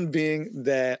 One being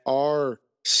that our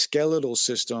skeletal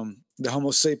system, the Homo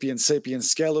sapien sapien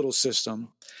skeletal system,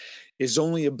 is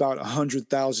only about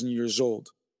 100,000 years old.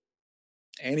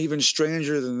 And even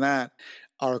stranger than that,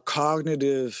 our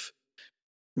cognitive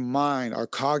mind, our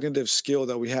cognitive skill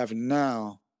that we have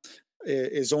now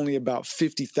is only about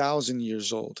 50,000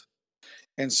 years old.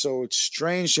 And so it's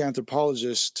strange to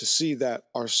anthropologists to see that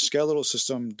our skeletal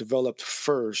system developed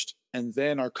first and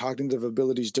then our cognitive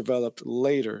abilities developed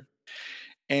later.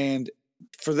 And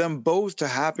for them both to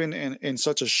happen in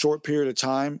such a short period of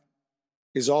time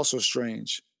is also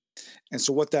strange. And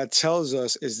so what that tells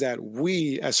us is that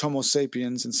we as Homo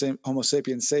sapiens and Homo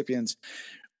sapiens sapiens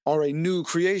are a new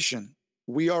creation.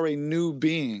 We are a new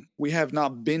being. We have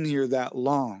not been here that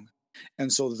long.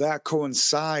 And so that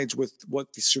coincides with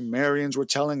what the Sumerians were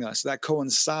telling us. That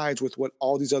coincides with what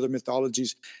all these other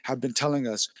mythologies have been telling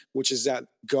us, which is that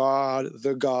God,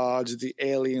 the gods, the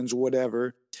aliens,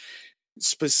 whatever,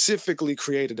 specifically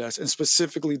created us and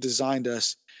specifically designed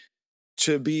us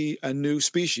to be a new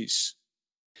species.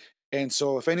 And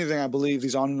so, if anything, I believe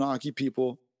these Anunnaki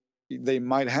people, they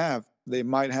might have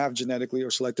genetically or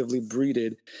selectively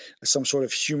breeded some sort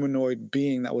of humanoid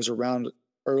being that was around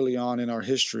early on in our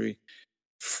history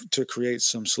to create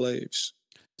some slaves.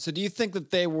 So do you think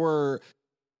that they were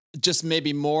just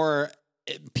maybe more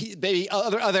maybe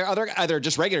other either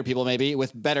just regular people maybe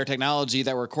with better technology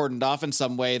that were cordoned off in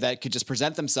some way that could just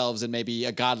present themselves in maybe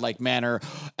a godlike manner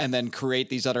and then create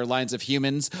these other lines of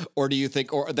humans? Or do you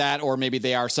think or maybe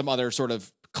they are some other sort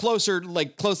of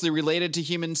closely related to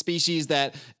human species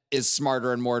that is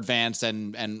smarter and more advanced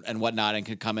and whatnot and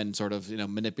can come and sort of,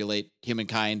 manipulate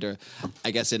humankind, or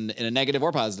I guess in a negative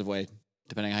or positive way,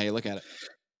 depending on how you look at it?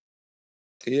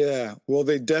 Yeah, well,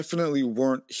 they definitely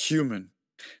weren't human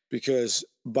because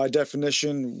by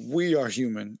definition, we are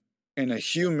human. And a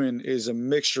human is a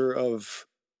mixture of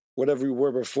whatever we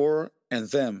were before and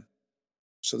them.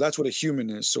 So that's what a human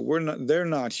is. So they're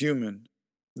not human.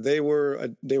 They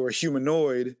were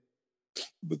humanoid,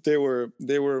 but they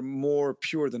were more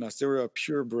pure than us. They were a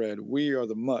purebred. We are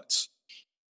the mutts.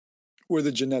 We're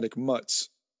the genetic mutts.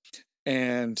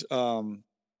 And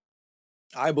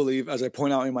I believe, as I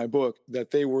point out in my book,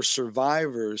 that they were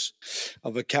survivors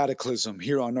of a cataclysm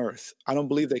here on Earth. I don't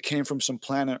believe they came from some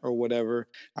planet or whatever.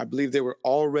 I believe they were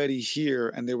already here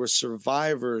and they were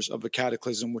survivors of a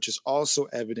cataclysm, which is also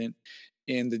evident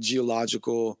in the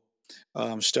geological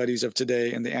studies of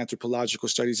today and the anthropological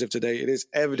studies of today. It is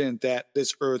evident that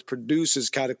this Earth produces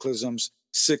cataclysms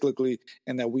cyclically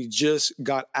and that we just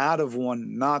got out of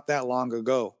one not that long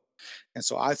ago. And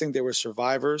so I think they were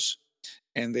survivors,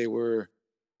 and they were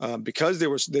because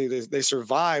they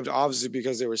survived, obviously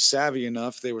because they were savvy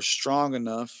enough, they were strong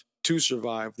enough to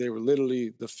survive. They were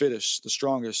literally the fittest, the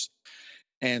strongest.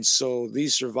 And so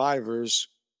these survivors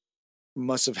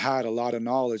must have had a lot of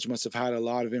knowledge, must have had a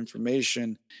lot of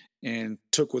information, and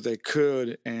took what they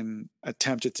could and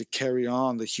attempted to carry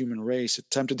on the human race,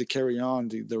 attempted to carry on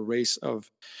the race of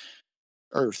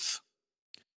Earth.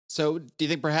 So do you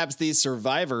think perhaps these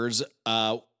survivors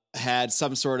had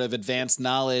some sort of advanced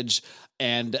knowledge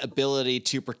and ability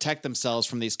to protect themselves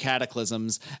from these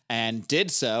cataclysms and did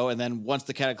so? And then once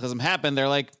the cataclysm happened, they're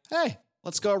like, hey,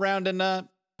 let's go around and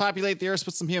populate the earth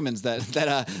with some humans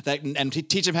and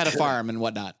teach them how to farm and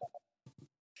whatnot.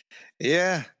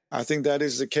 Yeah, I think that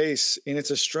is the case. And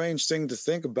it's a strange thing to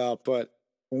think about, but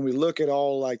when we look at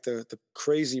all like the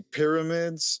crazy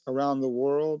pyramids around the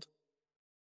world,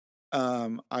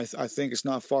 I think it's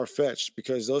not far fetched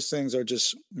because those things are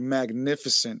just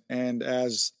magnificent. And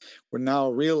as we're now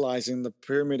realizing, the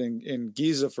pyramid in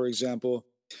Giza, for example,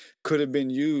 could have been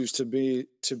used to be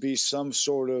some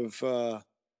sort of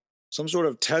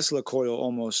Tesla coil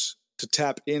almost to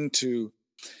tap into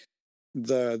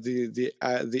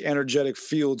the energetic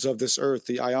fields of this earth,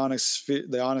 the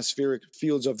ionospheric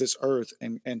fields of this earth,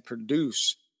 and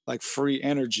produce like free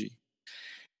energy.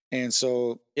 And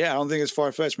so, yeah, I don't think it's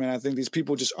far fetched, man. I think these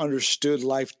people just understood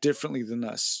life differently than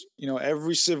us. You know,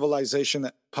 every civilization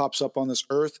that pops up on this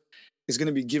earth is going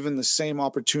to be given the same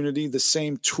opportunity, the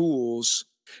same tools,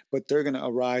 but they're going to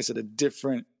arise at a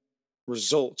different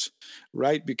result,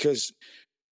 right? Because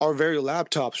our very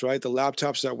laptops, right? The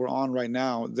laptops that we're on right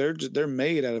now, they're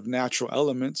made out of natural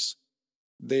elements.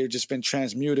 They've just been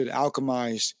transmuted,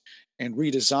 alchemized, and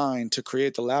redesigned to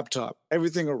create the laptop.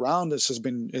 Everything around us has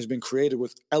been created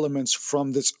with elements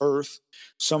from this earth,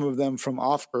 some of them from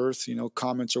off earth, you know,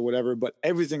 comets or whatever, but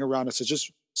everything around us has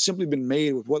just simply been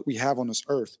made with what we have on this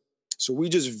earth. So we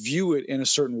just view it in a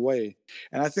certain way.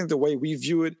 And I think the way we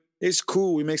view it is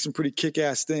cool. We make some pretty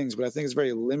kick-ass things, but I think it's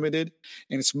very limited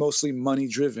and it's mostly money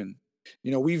driven.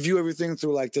 You know, we view everything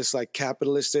through like this like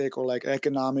capitalistic or like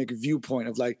economic viewpoint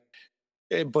of like,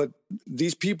 but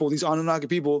these people, these Anunnaki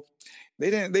people, they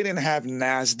didn't have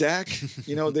Nasdaq,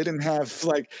 you know, they didn't have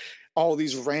like all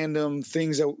these random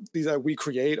things that we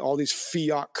create, all these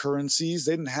fiat currencies.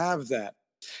 They didn't have that.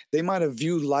 They might have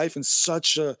viewed life in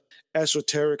such a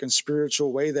esoteric and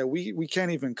spiritual way that we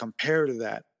can't even compare to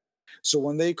that. So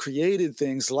when they created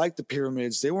things like the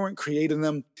pyramids, they weren't creating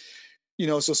them, you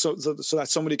know, so that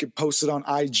somebody could post it on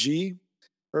IG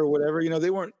or whatever. You know, they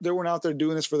weren't out there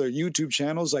doing this for their YouTube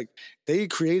channels. Like they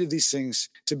created these things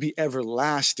to be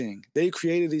everlasting. They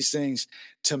created these things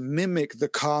to mimic the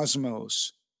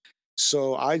cosmos.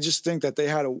 So I just think that they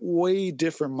had a way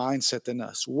different mindset than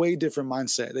us, way different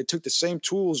mindset. They took the same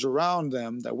tools around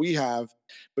them that we have,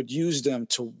 but used them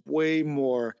to way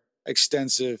more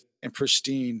extensive and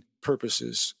pristine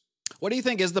purposes. What do you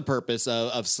think is the purpose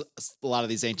of a lot of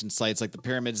these ancient sites, like the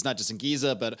pyramids, not just in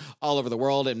Giza, but all over the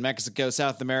world, in Mexico,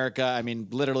 South America? I mean,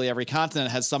 literally every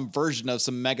continent has some version of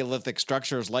some megalithic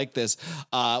structures like this.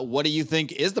 What do you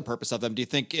think is the purpose of them? Do you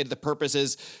think the purpose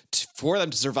is for them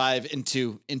to survive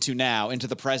into now, into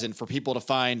the present, for people to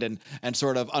find and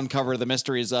sort of uncover the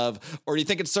mysteries of? Or do you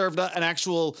think it served an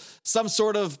actual, some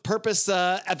sort of purpose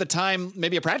at the time,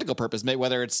 maybe a practical purpose,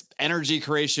 whether it's energy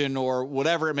creation or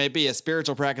whatever it may be, a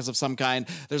spiritual practice of some kind?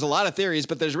 There's a lot of theories,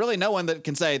 but there's really no one that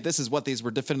can say this is what these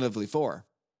were definitively for.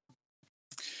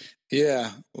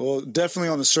 Yeah, well, definitely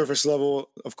on the surface level,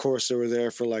 of course, they were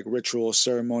there for like ritual,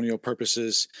 ceremonial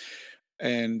purposes.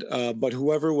 And but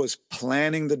whoever was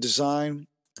planning the design,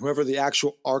 whoever the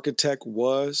actual architect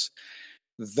was,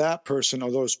 that person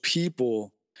or those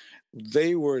people,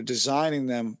 they were designing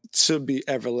them to be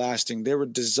everlasting. They were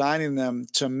designing them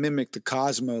to mimic the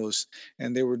cosmos,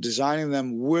 and they were designing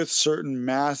them with certain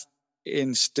math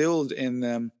instilled in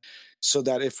them so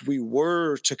that if we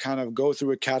were to kind of go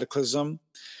through a cataclysm,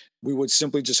 we would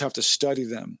simply just have to study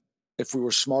them if we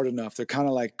were smart enough. They're kind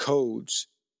of like codes,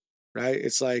 right?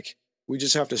 It's like we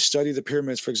just have to study the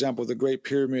pyramids. For example, the Great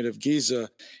Pyramid of Giza,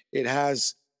 it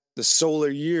has the solar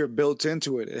year built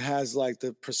into it. It has like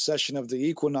the precession of the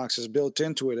equinoxes built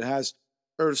into it. It has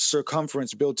Earth's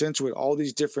circumference built into it. All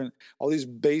these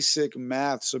basic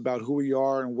maths about who we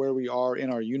are and where we are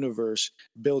in our universe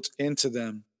built into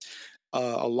them,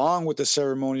 along with the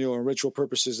ceremonial and ritual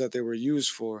purposes that they were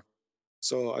used for.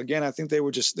 So again, I think they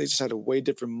just had a way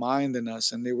different mind than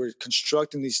us, and they were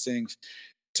constructing these things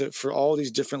for all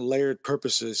these different layered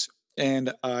purposes.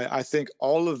 And I think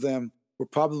all of them were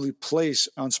probably placed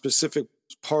on specific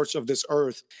parts of this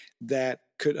earth that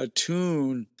could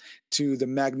attune to the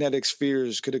magnetic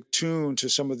spheres, could attune to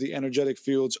some of the energetic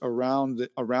fields around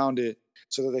it,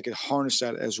 so that they could harness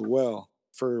that as well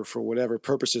for whatever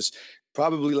purposes.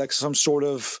 Probably like some sort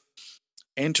of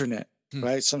internet,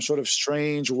 right? Some sort of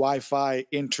strange Wi-Fi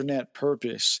internet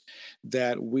purpose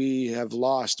that we have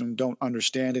lost and don't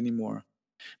understand anymore.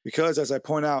 Because as I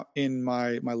point out in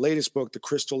my latest book, The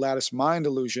Crystal Lattice Mind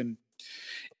Illusion,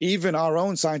 even our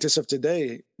own scientists of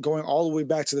today, going all the way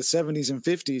back to the 70s and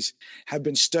 50s, have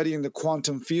been studying the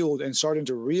quantum field and starting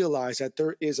to realize that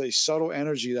there is a subtle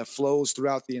energy that flows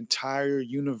throughout the entire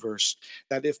universe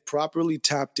that, if properly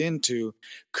tapped into,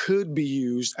 could be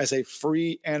used as a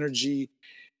free energy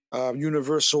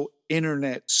universal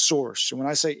internet source. And when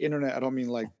I say internet, I don't mean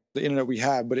like the internet we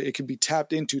have, but it could be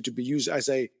tapped into to be used as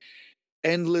a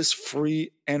endless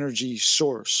free energy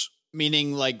source.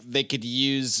 Meaning like they could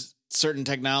use certain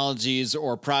technologies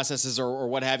or processes or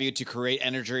what have you to create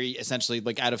energy essentially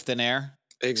like out of thin air.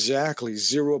 Exactly,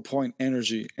 0 point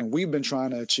energy. And we've been trying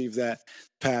to achieve that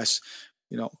past,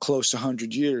 close to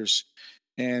 100 years.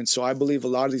 And so I believe a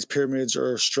lot of these pyramids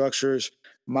or structures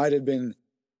might have been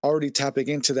already tapping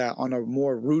into that on a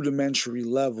more rudimentary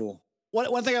level.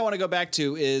 One thing I want to go back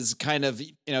to is kind of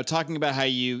talking about how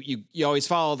you always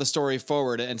follow the story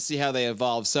forward and see how they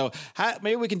evolve. So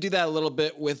maybe we can do that a little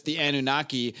bit with the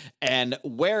Anunnaki and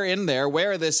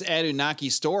where this Anunnaki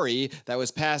story that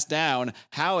was passed down,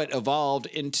 how it evolved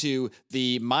into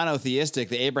the monotheistic,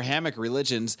 the Abrahamic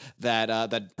religions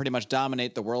that pretty much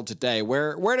dominate the world today.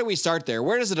 Where do we start there?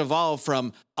 Where does it evolve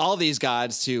from all these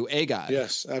gods to a god?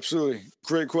 Yes, absolutely.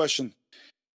 Great question.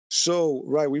 So,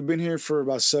 right, we've been here for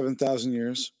about 7,000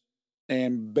 years.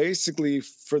 And basically,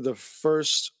 for the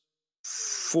first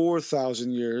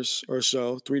 4,000 years or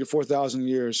so, 3 to 4,000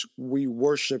 years, we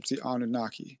worshiped the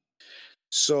Anunnaki.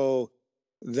 So,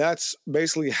 that's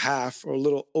basically half or a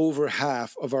little over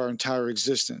half of our entire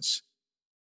existence.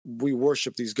 We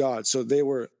worship these gods. So, they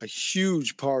were a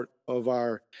huge part of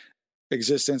our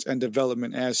existence and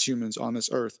development as humans on this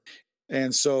earth.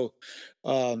 And so,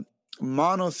 um,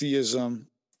 monotheism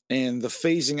and the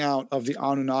phasing out of the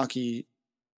Anunnaki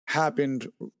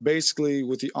happened basically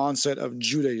with the onset of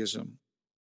Judaism.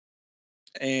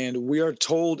 And we are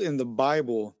told in the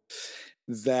Bible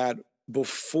that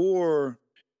before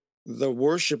the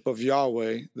worship of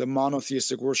Yahweh, the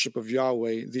monotheistic worship of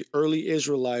Yahweh, the early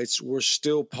Israelites were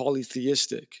still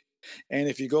polytheistic. And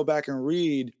if you go back and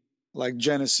read like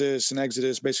Genesis and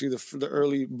Exodus, basically the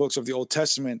early books of the Old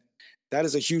Testament, that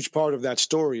is a huge part of that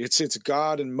story. It's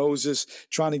God and Moses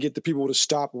trying to get the people to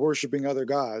stop worshiping other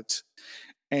gods.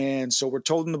 And so we're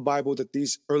told in the Bible that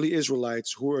these early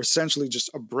Israelites, who were essentially just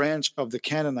a branch of the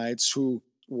Canaanites, who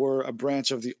were a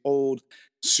branch of the old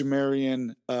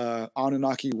Sumerian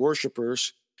Anunnaki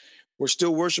worshippers, were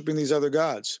still worshiping these other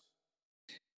gods.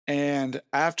 And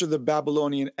after the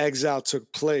Babylonian exile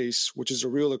took place, which is a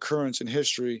real occurrence in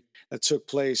history that took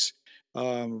place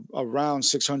around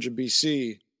 600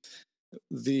 BC,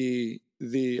 the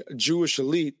Jewish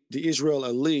elite, the Israel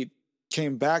elite,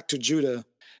 came back to Judah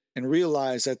and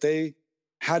realized that they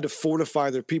had to fortify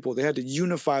their people. They had to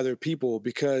unify their people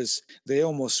because they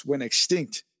almost went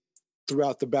extinct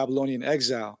throughout the Babylonian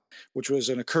exile, which was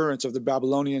an occurrence of the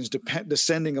Babylonians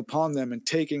descending upon them and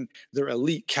taking their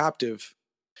elite captive.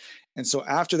 And so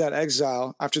after that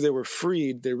exile, after they were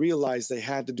freed, they realized they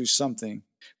had to do something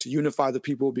to unify the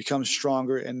people, become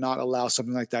stronger, and not allow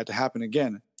something like that to happen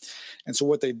again. And so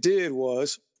what they did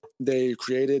was they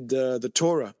created the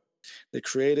Torah. They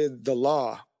created the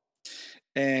law.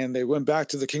 And they went back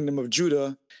to the kingdom of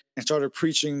Judah and started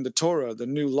preaching the Torah, the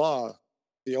new law,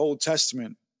 the Old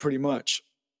Testament, pretty much.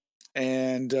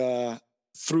 And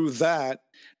through that,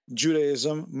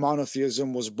 Judaism,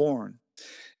 monotheism was born.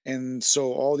 And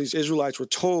so all these Israelites were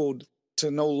told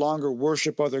to no longer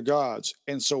worship other gods.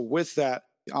 And so with that,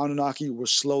 the Anunnaki were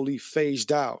slowly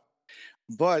phased out.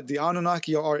 But the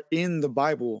Anunnaki are in the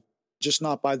Bible, just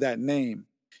not by that name.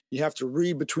 You have to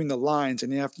read between the lines,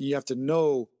 and you have to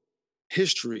know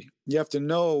history. You have to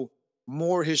know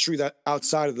more history that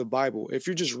outside of the Bible. If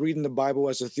you're just reading the Bible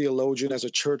as a theologian, as a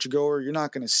churchgoer, you're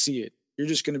not going to see it. You're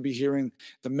just going to be hearing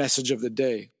the message of the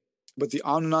day. But the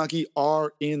Anunnaki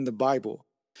are in the Bible.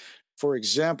 For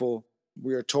example,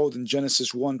 we are told in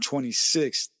Genesis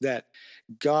 1:26 that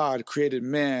God created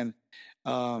man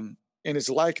in his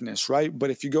likeness, right?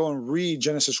 But if you go and read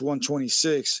Genesis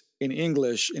 1:26 in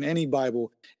English, in any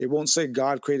Bible, it won't say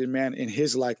God created man in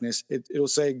his likeness. It'll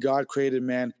say God created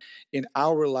man in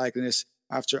our likeness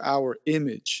after our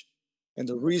image. And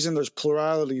the reason there's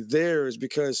plurality there is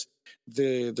because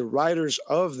the writers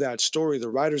of that story, the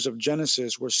writers of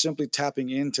Genesis, were simply tapping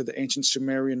into the ancient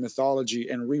Sumerian mythology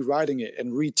and rewriting it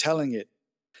and retelling it.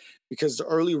 Because the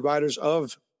early writers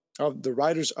of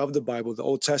the Bible, the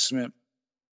Old Testament,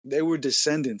 they were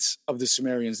descendants of the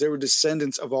Sumerians. They were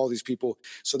descendants of all these people.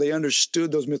 So they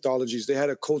understood those mythologies. They had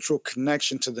a cultural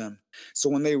connection to them. So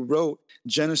when they wrote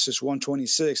Genesis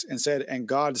 1:26 and said, and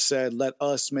God said, let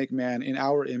us make man in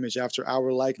our image after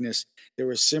our likeness, they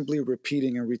were simply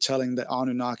repeating and retelling the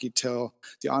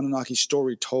Anunnaki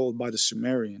story told by the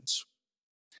Sumerians.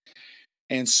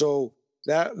 And so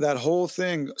that whole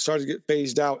thing started to get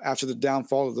phased out after the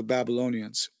downfall of the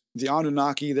Babylonians. The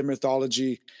Anunnaki, their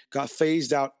mythology, got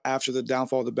phased out after the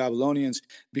downfall of the Babylonians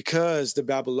because the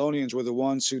Babylonians were the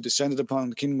ones who descended upon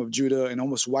the kingdom of Judah and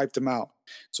almost wiped them out.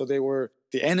 So they were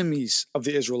the enemies of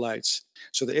the Israelites.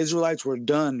 So the Israelites were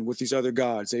done with these other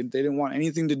gods. They didn't want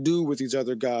anything to do with these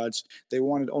other gods. They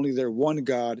wanted only their one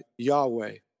God,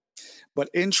 Yahweh. But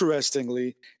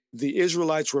interestingly, the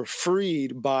Israelites were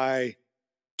freed by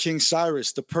King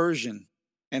Cyrus, the Persian.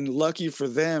 And lucky for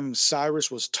them, Cyrus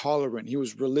was tolerant. He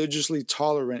was religiously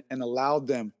tolerant and allowed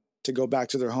them to go back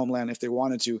to their homeland if they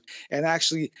wanted to, and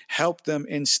actually helped them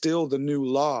instill the new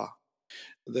law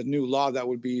that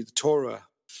would be the Torah.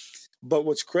 But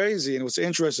what's crazy and what's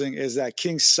interesting is that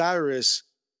King Cyrus,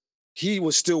 he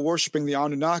was still worshiping the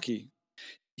Anunnaki.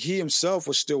 He himself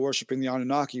was still worshiping the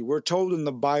Anunnaki. We're told in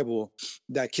the Bible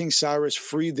that King Cyrus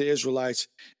freed the Israelites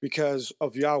because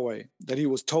of Yahweh, that he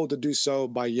was told to do so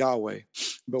by Yahweh.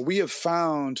 But we have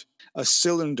found a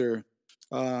cylinder,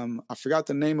 I forgot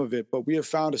the name of it, but we have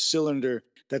found a cylinder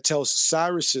that tells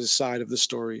Cyrus's side of the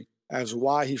story as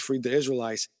why he freed the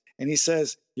Israelites. And he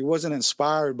says he wasn't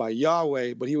inspired by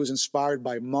Yahweh, but he was inspired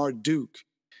by Marduk,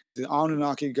 the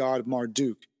Anunnaki god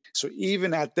Marduk. So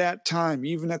even at that time,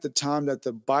 even at the time that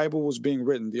the Bible was being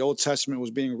written, the Old Testament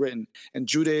was being written, and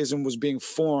Judaism was being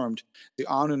formed, the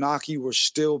Anunnaki were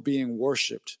still being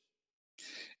worshipped.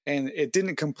 And it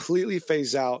didn't completely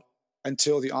phase out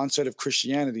until the onset of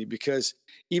Christianity, because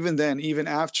even then, even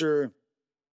after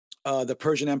the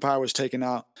Persian Empire was taken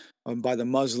out by the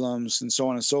Muslims and so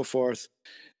on and so forth,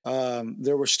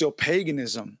 there was still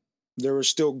paganism. There was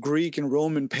still Greek and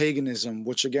Roman paganism,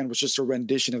 which again was just a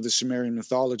rendition of the Sumerian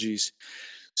mythologies.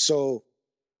 So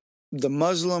the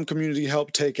Muslim community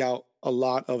helped take out a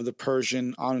lot of the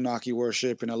Persian Anunnaki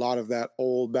worship and a lot of that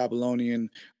old Babylonian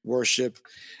worship.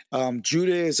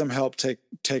 Judaism helped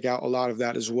take out a lot of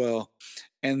that as well.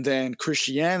 And then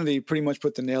Christianity pretty much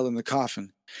put the nail in the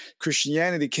coffin.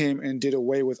 Christianity came and did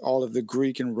away with all of the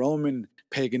Greek and Roman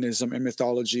paganism and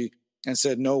mythology and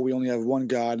said, no, we only have one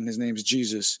God and his name is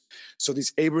Jesus. So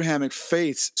these Abrahamic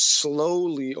faiths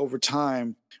slowly over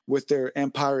time, with their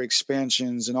empire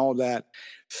expansions and all that,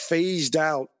 phased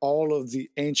out all of the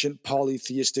ancient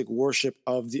polytheistic worship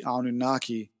of the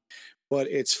Anunnaki. But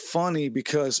it's funny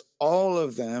because all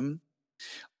of them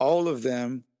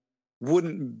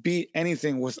wouldn't be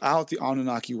anything without the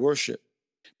Anunnaki worship,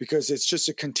 because it's just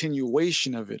a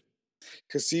continuation of it.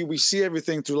 Because see, we see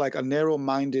everything through like a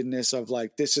narrow-mindedness of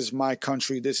like, this is my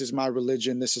country, this is my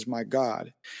religion, this is my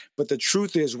God. But the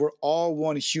truth is, we're all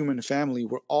one human family.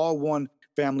 We're all one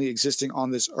family existing on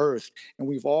this earth. And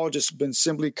we've all just been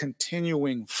simply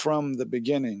continuing from the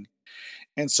beginning.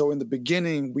 And so in the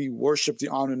beginning, we worshiped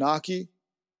the Anunnaki,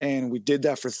 and we did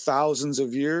that for thousands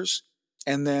of years.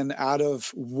 And then out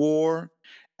of war,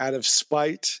 out of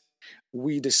spite,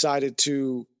 we decided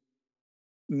to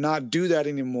not do that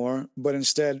anymore, but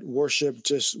instead worship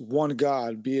just one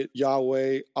God, be it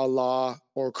Yahweh, Allah,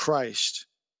 or Christ.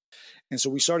 And so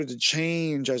we started to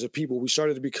change as a people. We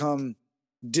started to become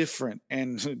different,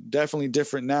 and definitely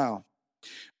different now.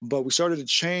 But we started to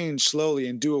change slowly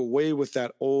and do away with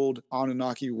that old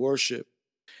Anunnaki worship.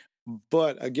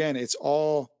 But again, it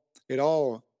all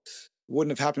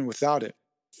wouldn't have happened without it.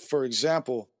 For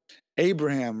example,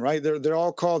 Abraham, right? They're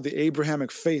all called the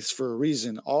Abrahamic faiths for a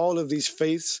reason. All of these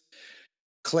faiths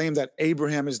claim that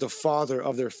Abraham is the father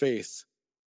of their faith.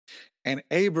 And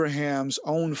Abraham's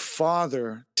own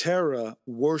father, Terah,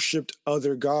 worshipped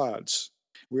other gods.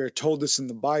 We are told this in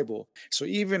the Bible. So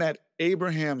even at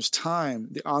Abraham's time,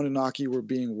 the Anunnaki were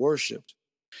being worshipped.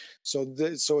 So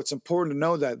it's important to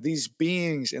know that these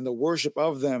beings and the worship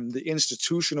of them, the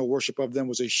institutional worship of them,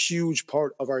 was a huge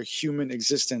part of our human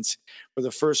existence for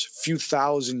the first few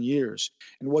thousand years,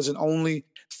 and was only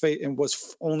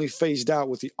phased out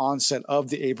with the onset of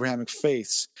the Abrahamic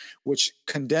faiths, which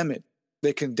condemn it.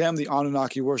 They condemn the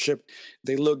Anunnaki worship.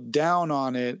 They look down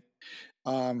on it,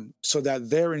 so that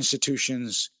their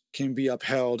institutions can be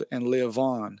upheld and live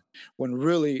on, when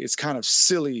really it's kind of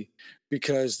silly,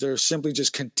 because they're simply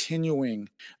just continuing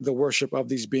the worship of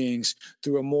these beings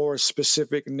through a more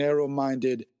specific,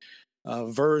 narrow-minded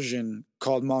version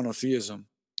called monotheism.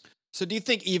 So do you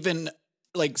think even,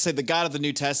 like, say, the God of the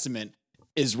New Testament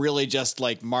is really just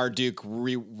like Marduk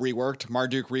reworked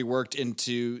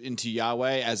into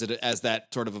Yahweh as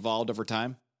that sort of evolved over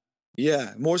time?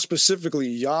 Yeah, more specifically,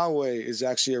 Yahweh is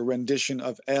actually a rendition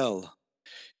of El.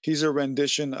 He's a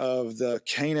rendition of the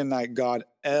Canaanite god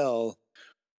El,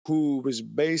 who was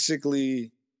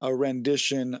basically a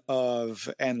rendition of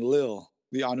Enlil,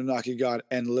 the Anunnaki god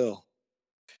Enlil.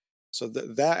 So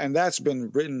that's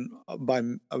been written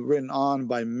about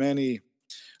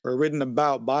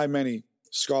by many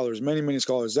scholars, many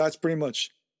scholars. That's pretty much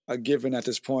a given at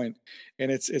this point, and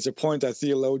it's a point that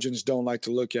theologians don't like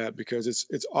to look at, because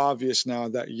it's obvious now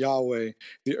that Yahweh,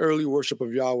 the early worship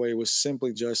of Yahweh, was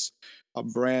simply just a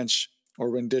branch or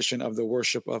rendition of the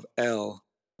worship of El.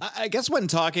 I guess when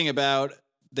talking about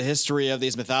the history of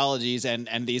these mythologies and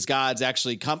these gods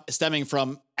actually stemming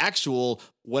from actual,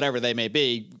 whatever they may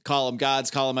be, call them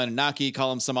gods, call them Anunnaki, call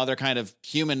them some other kind of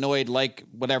humanoid like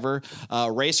whatever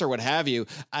race or what have you.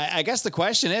 I guess the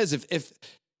question is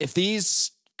if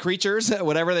these creatures,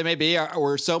 whatever they may be,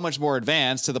 were so much more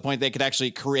advanced to the point they could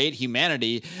actually create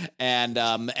humanity and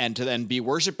to then be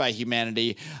worshipped by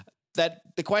humanity, that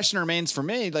the question remains for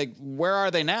me, like, where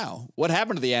are they now? What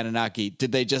happened to the Anunnaki?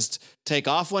 Did they just take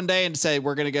off one day and say,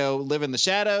 we're going to go live in the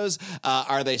shadows?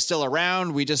 Are they still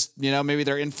around? We just, maybe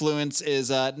their influence is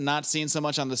not seen so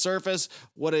much on the surface.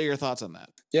 What are your thoughts on that?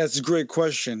 Yeah, it's a great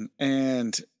question.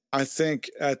 And I think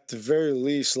at the very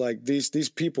least, like these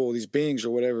people, these beings or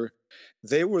whatever,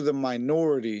 they were the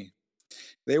minority.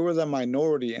 They were the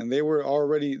minority, and they were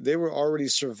already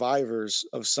survivors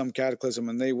of some cataclysm,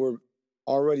 and they were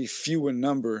already few in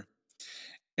number.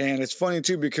 And it's funny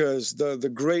too, because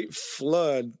the great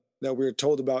flood that we're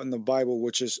told about in the Bible,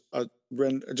 which is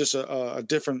just a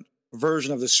different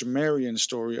version of the Sumerian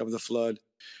story of the flood,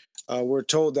 we're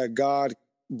told that God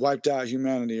wiped out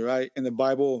humanity, right, in the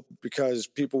Bible because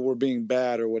people were being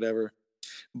bad or whatever.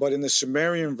 But in the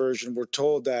Sumerian version, we're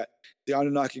told that the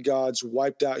Anunnaki gods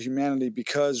wiped out humanity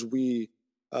because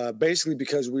basically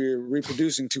because we're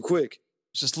reproducing too quick.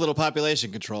 It's just a little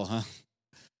population control, huh?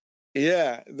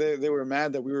 Yeah, they were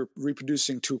mad that we were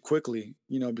reproducing too quickly,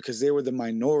 because they were the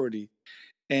minority.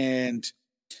 And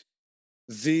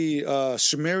the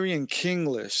Sumerian king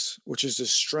list, which is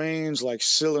this strange like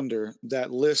cylinder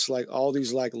that lists like all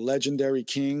these like legendary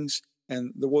kings,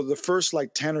 and the first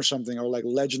like 10 or something are like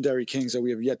legendary kings that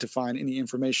we have yet to find any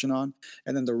information on,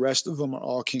 and then the rest of them are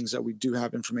all kings that we do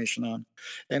have information on.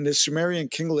 And the Sumerian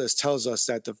king list tells us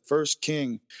that the first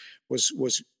king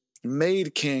was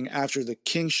made king after the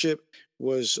kingship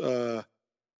was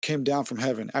came down from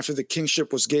heaven, after the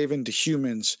kingship was given to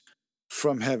humans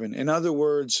from heaven. In other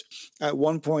words, at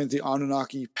one point the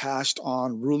Anunnaki passed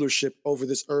on rulership over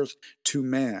this earth to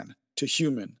man, to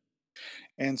human.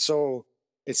 And so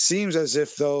it seems as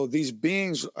if though these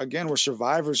beings again were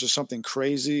survivors of something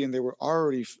crazy, and they were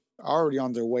already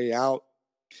on their way out.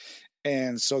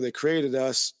 And so they created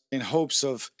us in hopes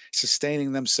of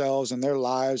sustaining themselves and their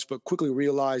lives, but quickly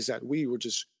realized that we were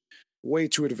just way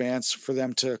too advanced for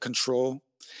them to control.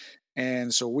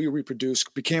 And so we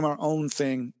reproduced, became our own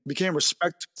thing, became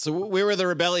respect. So we were the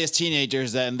rebellious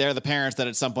teenagers, and they're the parents that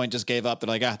at some point just gave up. They're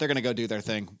like, they're going to go do their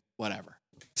thing, whatever.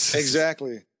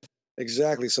 Exactly.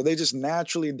 So they just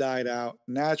naturally died out,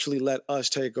 naturally let us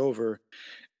take over.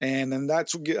 And then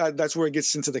that's where it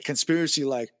gets into the conspiracy,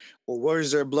 like, well,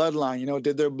 where's their bloodline?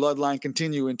 Did their bloodline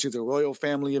continue into the royal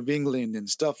family of England and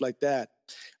stuff like that?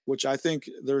 Which I think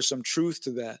there's some truth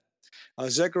to that.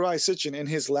 Zecharia Sitchin, in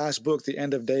his last book, The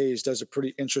End of Days, does a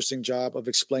pretty interesting job of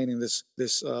explaining this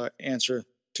answer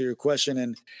to your question.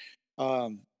 And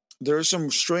there are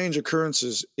some strange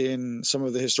occurrences in some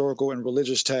of the historical and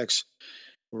religious texts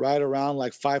right around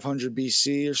like 500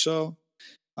 BC or so,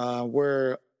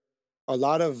 where a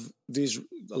lot of these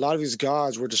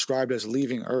gods were described as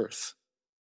leaving Earth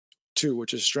too,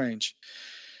 which is strange.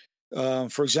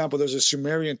 For example, there's a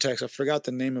Sumerian text, I forgot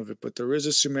the name of it, but there is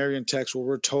a Sumerian text where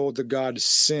we're told the god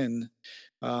Sin,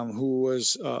 who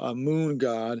was a moon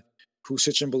god, who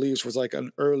Sitchin believes was like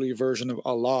an early version of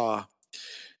Allah,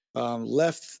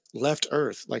 left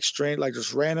Earth, like strange, like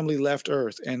just randomly left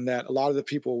Earth. And that a lot of the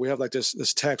people, we have like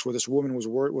this text where this woman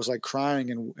was like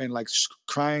crying and like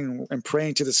crying and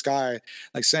praying to the sky,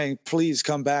 like saying, please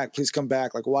come back,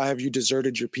 like, why have you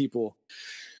deserted your people?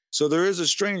 So there is a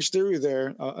strange theory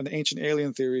there, an ancient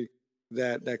alien theory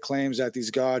that claims that these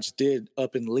gods did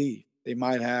up and leave. They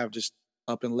might have just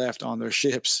up and left on their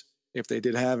ships if they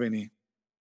did have any.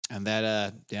 And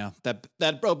that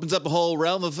opens up a whole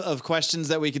realm of questions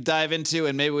that we could dive into,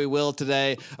 and maybe we will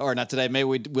today, or not today. Maybe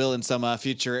we will in some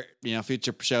future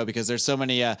show, because there's so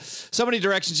many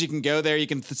directions you can go there. You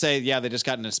can say, they just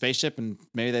got in a spaceship, and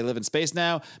maybe they live in space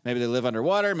now. Maybe they live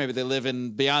underwater. Maybe they live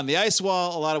in beyond the ice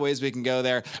wall. A lot of ways we can go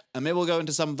there, and maybe we'll go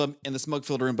into some of them in the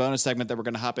Smoke-Filled Room bonus segment that we're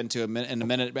going to hop into in a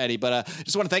minute, Eddie. But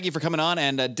just want to thank you for coming on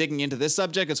and digging into this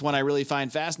subject. It's one I really find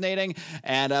fascinating.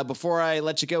 And before I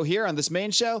let you go here on this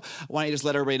main show, why don't you just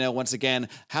let everybody know once again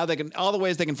how they can, all the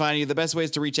ways they can find you, the best ways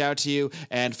to reach out to you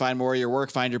and find more of your work,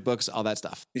 find your books, all that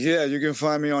stuff. Yeah, you can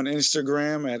find me on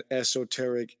Instagram at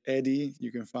Esoteric Eddie.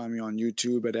 You can find me on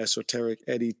YouTube at Esoteric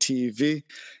Eddie TV.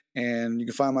 And you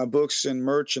can find my books and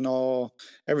merch and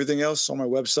everything else on my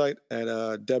website at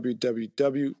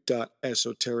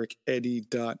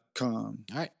www.esotericeddie.com.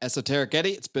 All right, Esoteric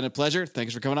Eddie, it's been a pleasure.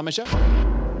 Thanks for coming on my show.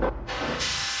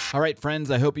 All right, friends,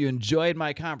 I hope you enjoyed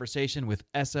my conversation with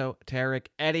Esoteric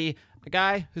Eddie. a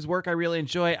guy whose work I really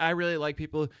enjoy. I really like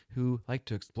people who like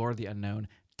to explore the unknown,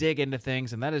 dig into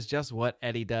things, and that is just what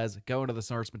Eddie does. Go into the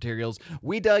source materials.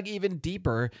 We dug even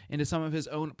deeper into some of his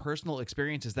own personal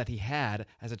experiences that he had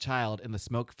as a child in the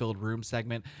smoke-filled room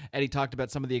segment. Eddie talked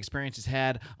about some of the experiences he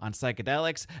had on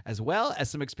psychedelics, as well as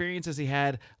some experiences he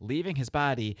had leaving his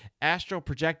body, astral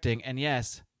projecting, and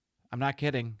yes, I'm not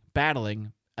kidding,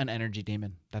 battling an energy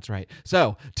demon. That's right.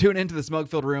 So tune into the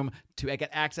smoke-filled room to get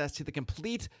access to the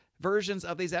complete versions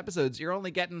of these episodes. You're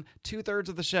only getting 2/3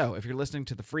 of the show if you're listening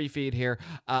to the free feed here.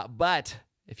 But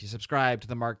if you subscribe to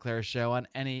the Mark Claire Show on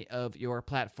any of your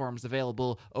platforms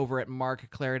available over at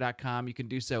markclaire.com, you can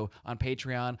do so on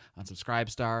Patreon, on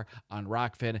Subscribestar, on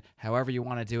Rockfin, however you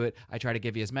want to do it. I try to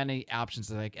give you as many options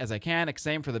as I can.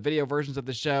 Same for the video versions of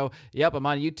the show. Yep, I'm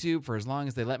on YouTube for as long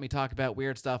as they let me talk about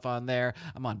weird stuff on there.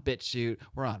 I'm on BitChute.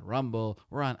 We're on Rumble.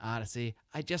 We're on Odyssey.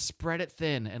 I just spread it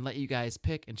thin and let you guys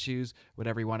pick and choose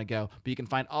whatever you want to go. But you can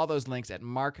find all those links at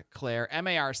markclaire,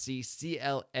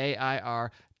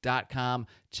 markclair.com.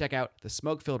 Check out the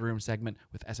smoke-filled room segment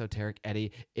with Esoteric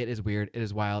Eddie. It is weird. It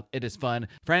is wild. It is fun.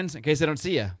 Friends, in case I don't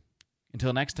see you,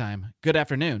 until next time, good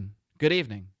afternoon, good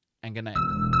evening, and good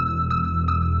night.